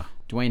 No.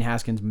 Dwayne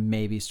Haskins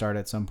maybe start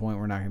at some point.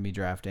 We're not going to be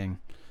drafting.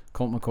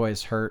 Colt McCoy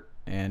is hurt.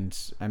 And,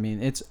 I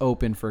mean, it's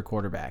open for a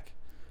quarterback.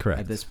 Correct.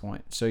 at this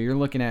point. So you're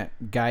looking at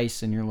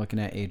Geis and you're looking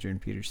at Adrian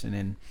Peterson,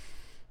 and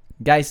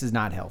Geis is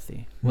not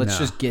healthy. Let's No.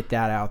 just get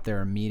that out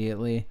there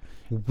immediately.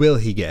 Will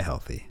he get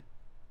healthy?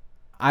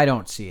 I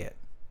don't see it.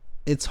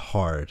 It's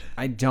hard.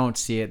 I don't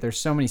see it. There's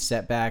so many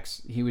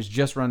setbacks. He was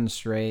just running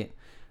straight.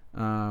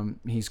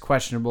 He's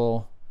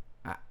questionable.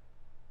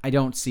 I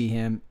don't see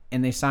him.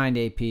 And they signed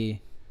AP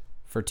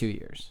for 2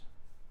 years.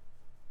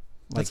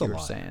 Like That's a you were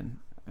lot. saying.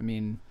 I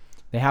mean,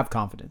 they have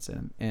confidence in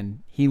him,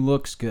 and he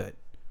looks good.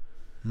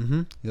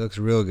 Mm-hmm. He looks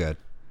real good.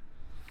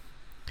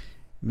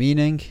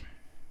 Meaning,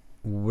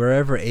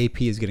 wherever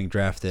AP is getting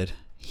drafted,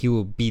 he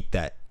will beat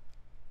that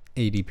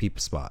ADP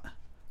spot.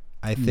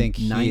 I think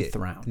Ninth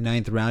round.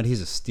 Ninth round.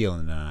 He's a steal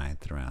in the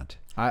ninth round.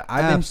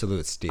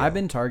 Absolute steal. I've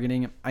been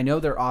targeting him. I know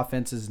their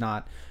offense is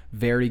not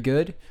very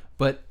good,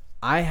 but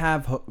I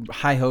have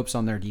high hopes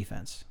on their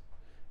defense.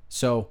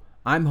 So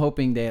I'm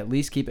hoping they at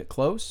least keep it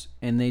close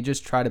and they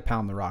just try to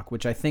pound the rock,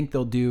 which I think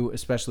they'll do,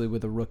 especially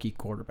with a rookie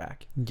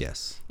quarterback.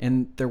 Yes.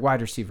 And their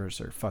wide receivers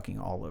are fucking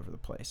all over the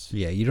place.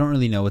 Yeah, you don't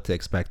really know what to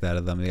expect out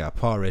of them. They got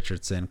Paul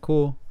Richardson,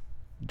 cool.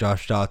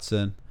 Josh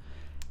Dotson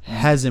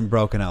hasn't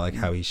broken out like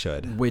how he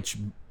should. Which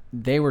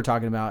they were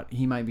talking about,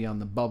 he might be on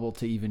the bubble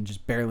to even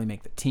just barely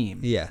make the team.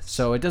 Yes.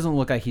 So it doesn't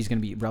look like he's going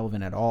to be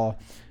relevant at all.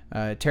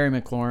 Terry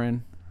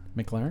McLaurin.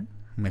 McLaurin?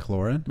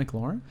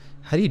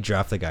 How do you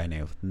draft a guy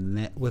named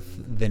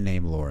with the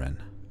name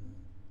Lauren?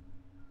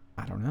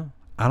 I don't know.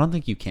 I don't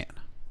think you can.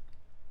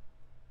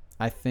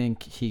 I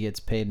think he gets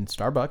paid in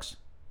Starbucks.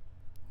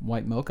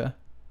 White mocha.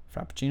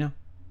 Frappuccino.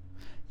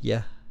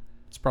 Yeah.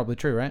 It's probably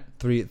true, right?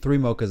 Three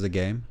mochas a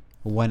game.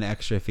 One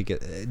extra if he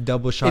get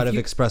double shot of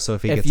espresso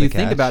if he gets a catch. If you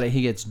think about it,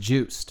 he gets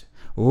juiced.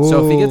 Ooh.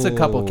 So if he gets a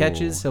couple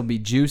catches, he'll be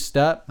juiced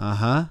up.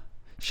 Uh-huh.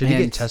 Should he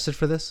And- get tested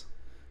for this?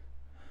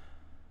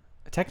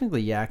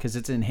 Technically, yeah, because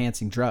it's an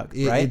enhancing drug,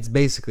 right? It's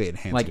basically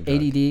enhancing like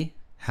drug. ADD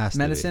Has to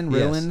medicine, be.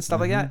 Ritalin, Yes. and stuff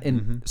like that.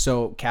 And mhm.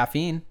 so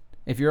caffeine,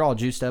 if you're all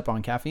juiced up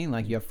on caffeine,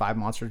 like you have 5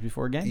 monsters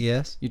before a game,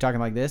 Yes. you're talking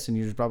like this and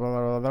you just blah,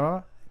 blah, blah,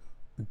 blah,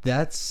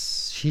 blah.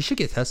 He should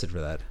get tested for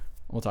that.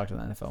 We'll talk to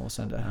the NFL. We'll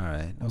send a... All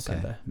right. We'll Okay.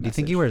 send a Do you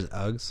think he message.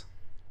 wears Uggs?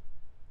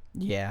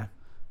 Yeah.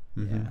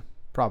 Mm-hmm. Yeah.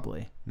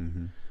 Probably.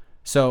 Mm-hmm.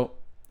 So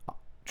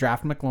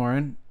draft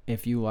McLaurin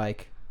if you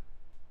like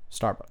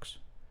Starbucks.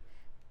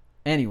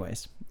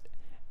 Anyways,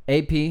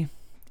 AP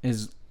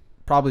is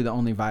probably the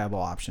only viable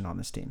option on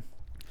this team.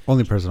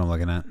 Only person I'm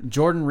looking at.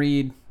 Jordan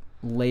Reed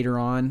later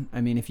on.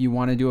 I mean, if you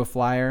want to do a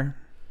flyer,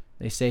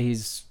 they say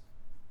he's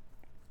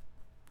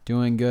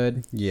doing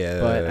good. Yeah.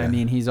 But, I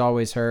mean, he's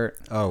always hurt.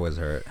 Always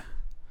hurt.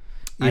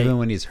 Even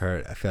when he's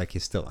hurt, I feel like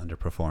he's still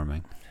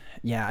underperforming.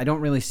 Yeah, I don't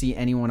really see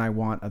anyone I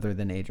want other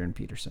than Adrian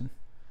Peterson.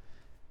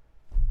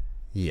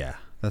 Yeah.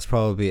 That's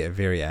probably a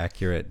very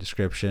accurate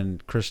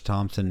description. Chris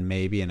Thompson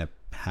maybe in a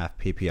half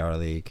PPR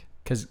league.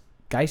 Because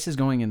Geis is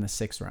going in the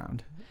 6th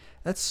round.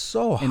 That's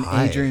so And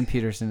high. Adrian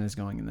Peterson is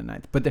going in the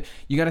 9th. But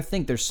you got to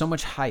think there's so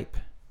much hype.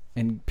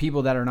 And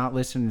people that are not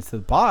listening to the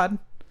pod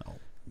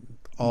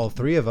All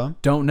three of them.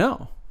 don't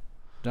know.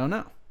 Don't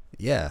know.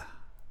 Yeah.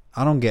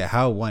 I don't get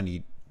how, one,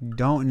 you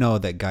don't know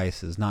that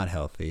Geis is not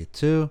healthy.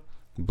 Two,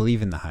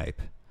 believe in the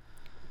hype.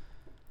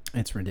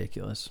 It's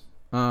ridiculous.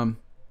 You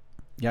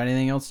got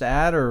anything else to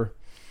add, or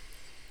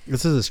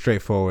This is a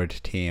straightforward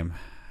team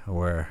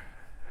where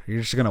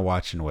you're just going to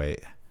watch and wait.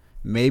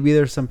 Maybe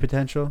there's some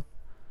potential,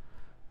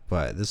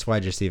 but this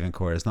wide receiver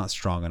core is not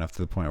strong enough to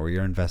the point where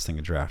you're investing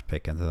a draft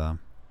pick into them.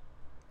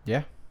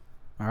 yeah?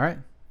 All right.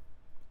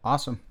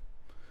 Awesome.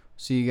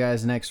 See you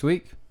guys next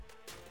week.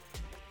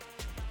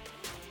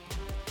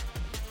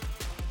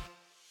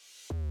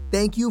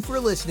 Thank you for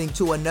listening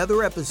to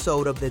another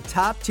episode of the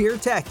Top Tier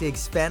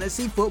Tactics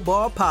Fantasy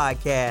Football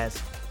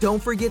Podcast.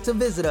 Don't forget to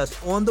visit us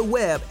on the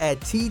web at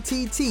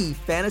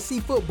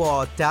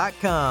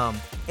tttfantasyfootball.com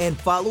and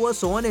follow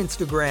us on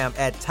Instagram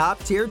at Top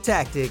Tier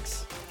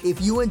Tactics.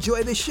 If you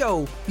enjoy the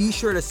show, be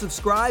sure to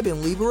subscribe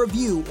and leave a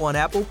review on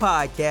Apple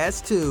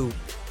Podcasts too.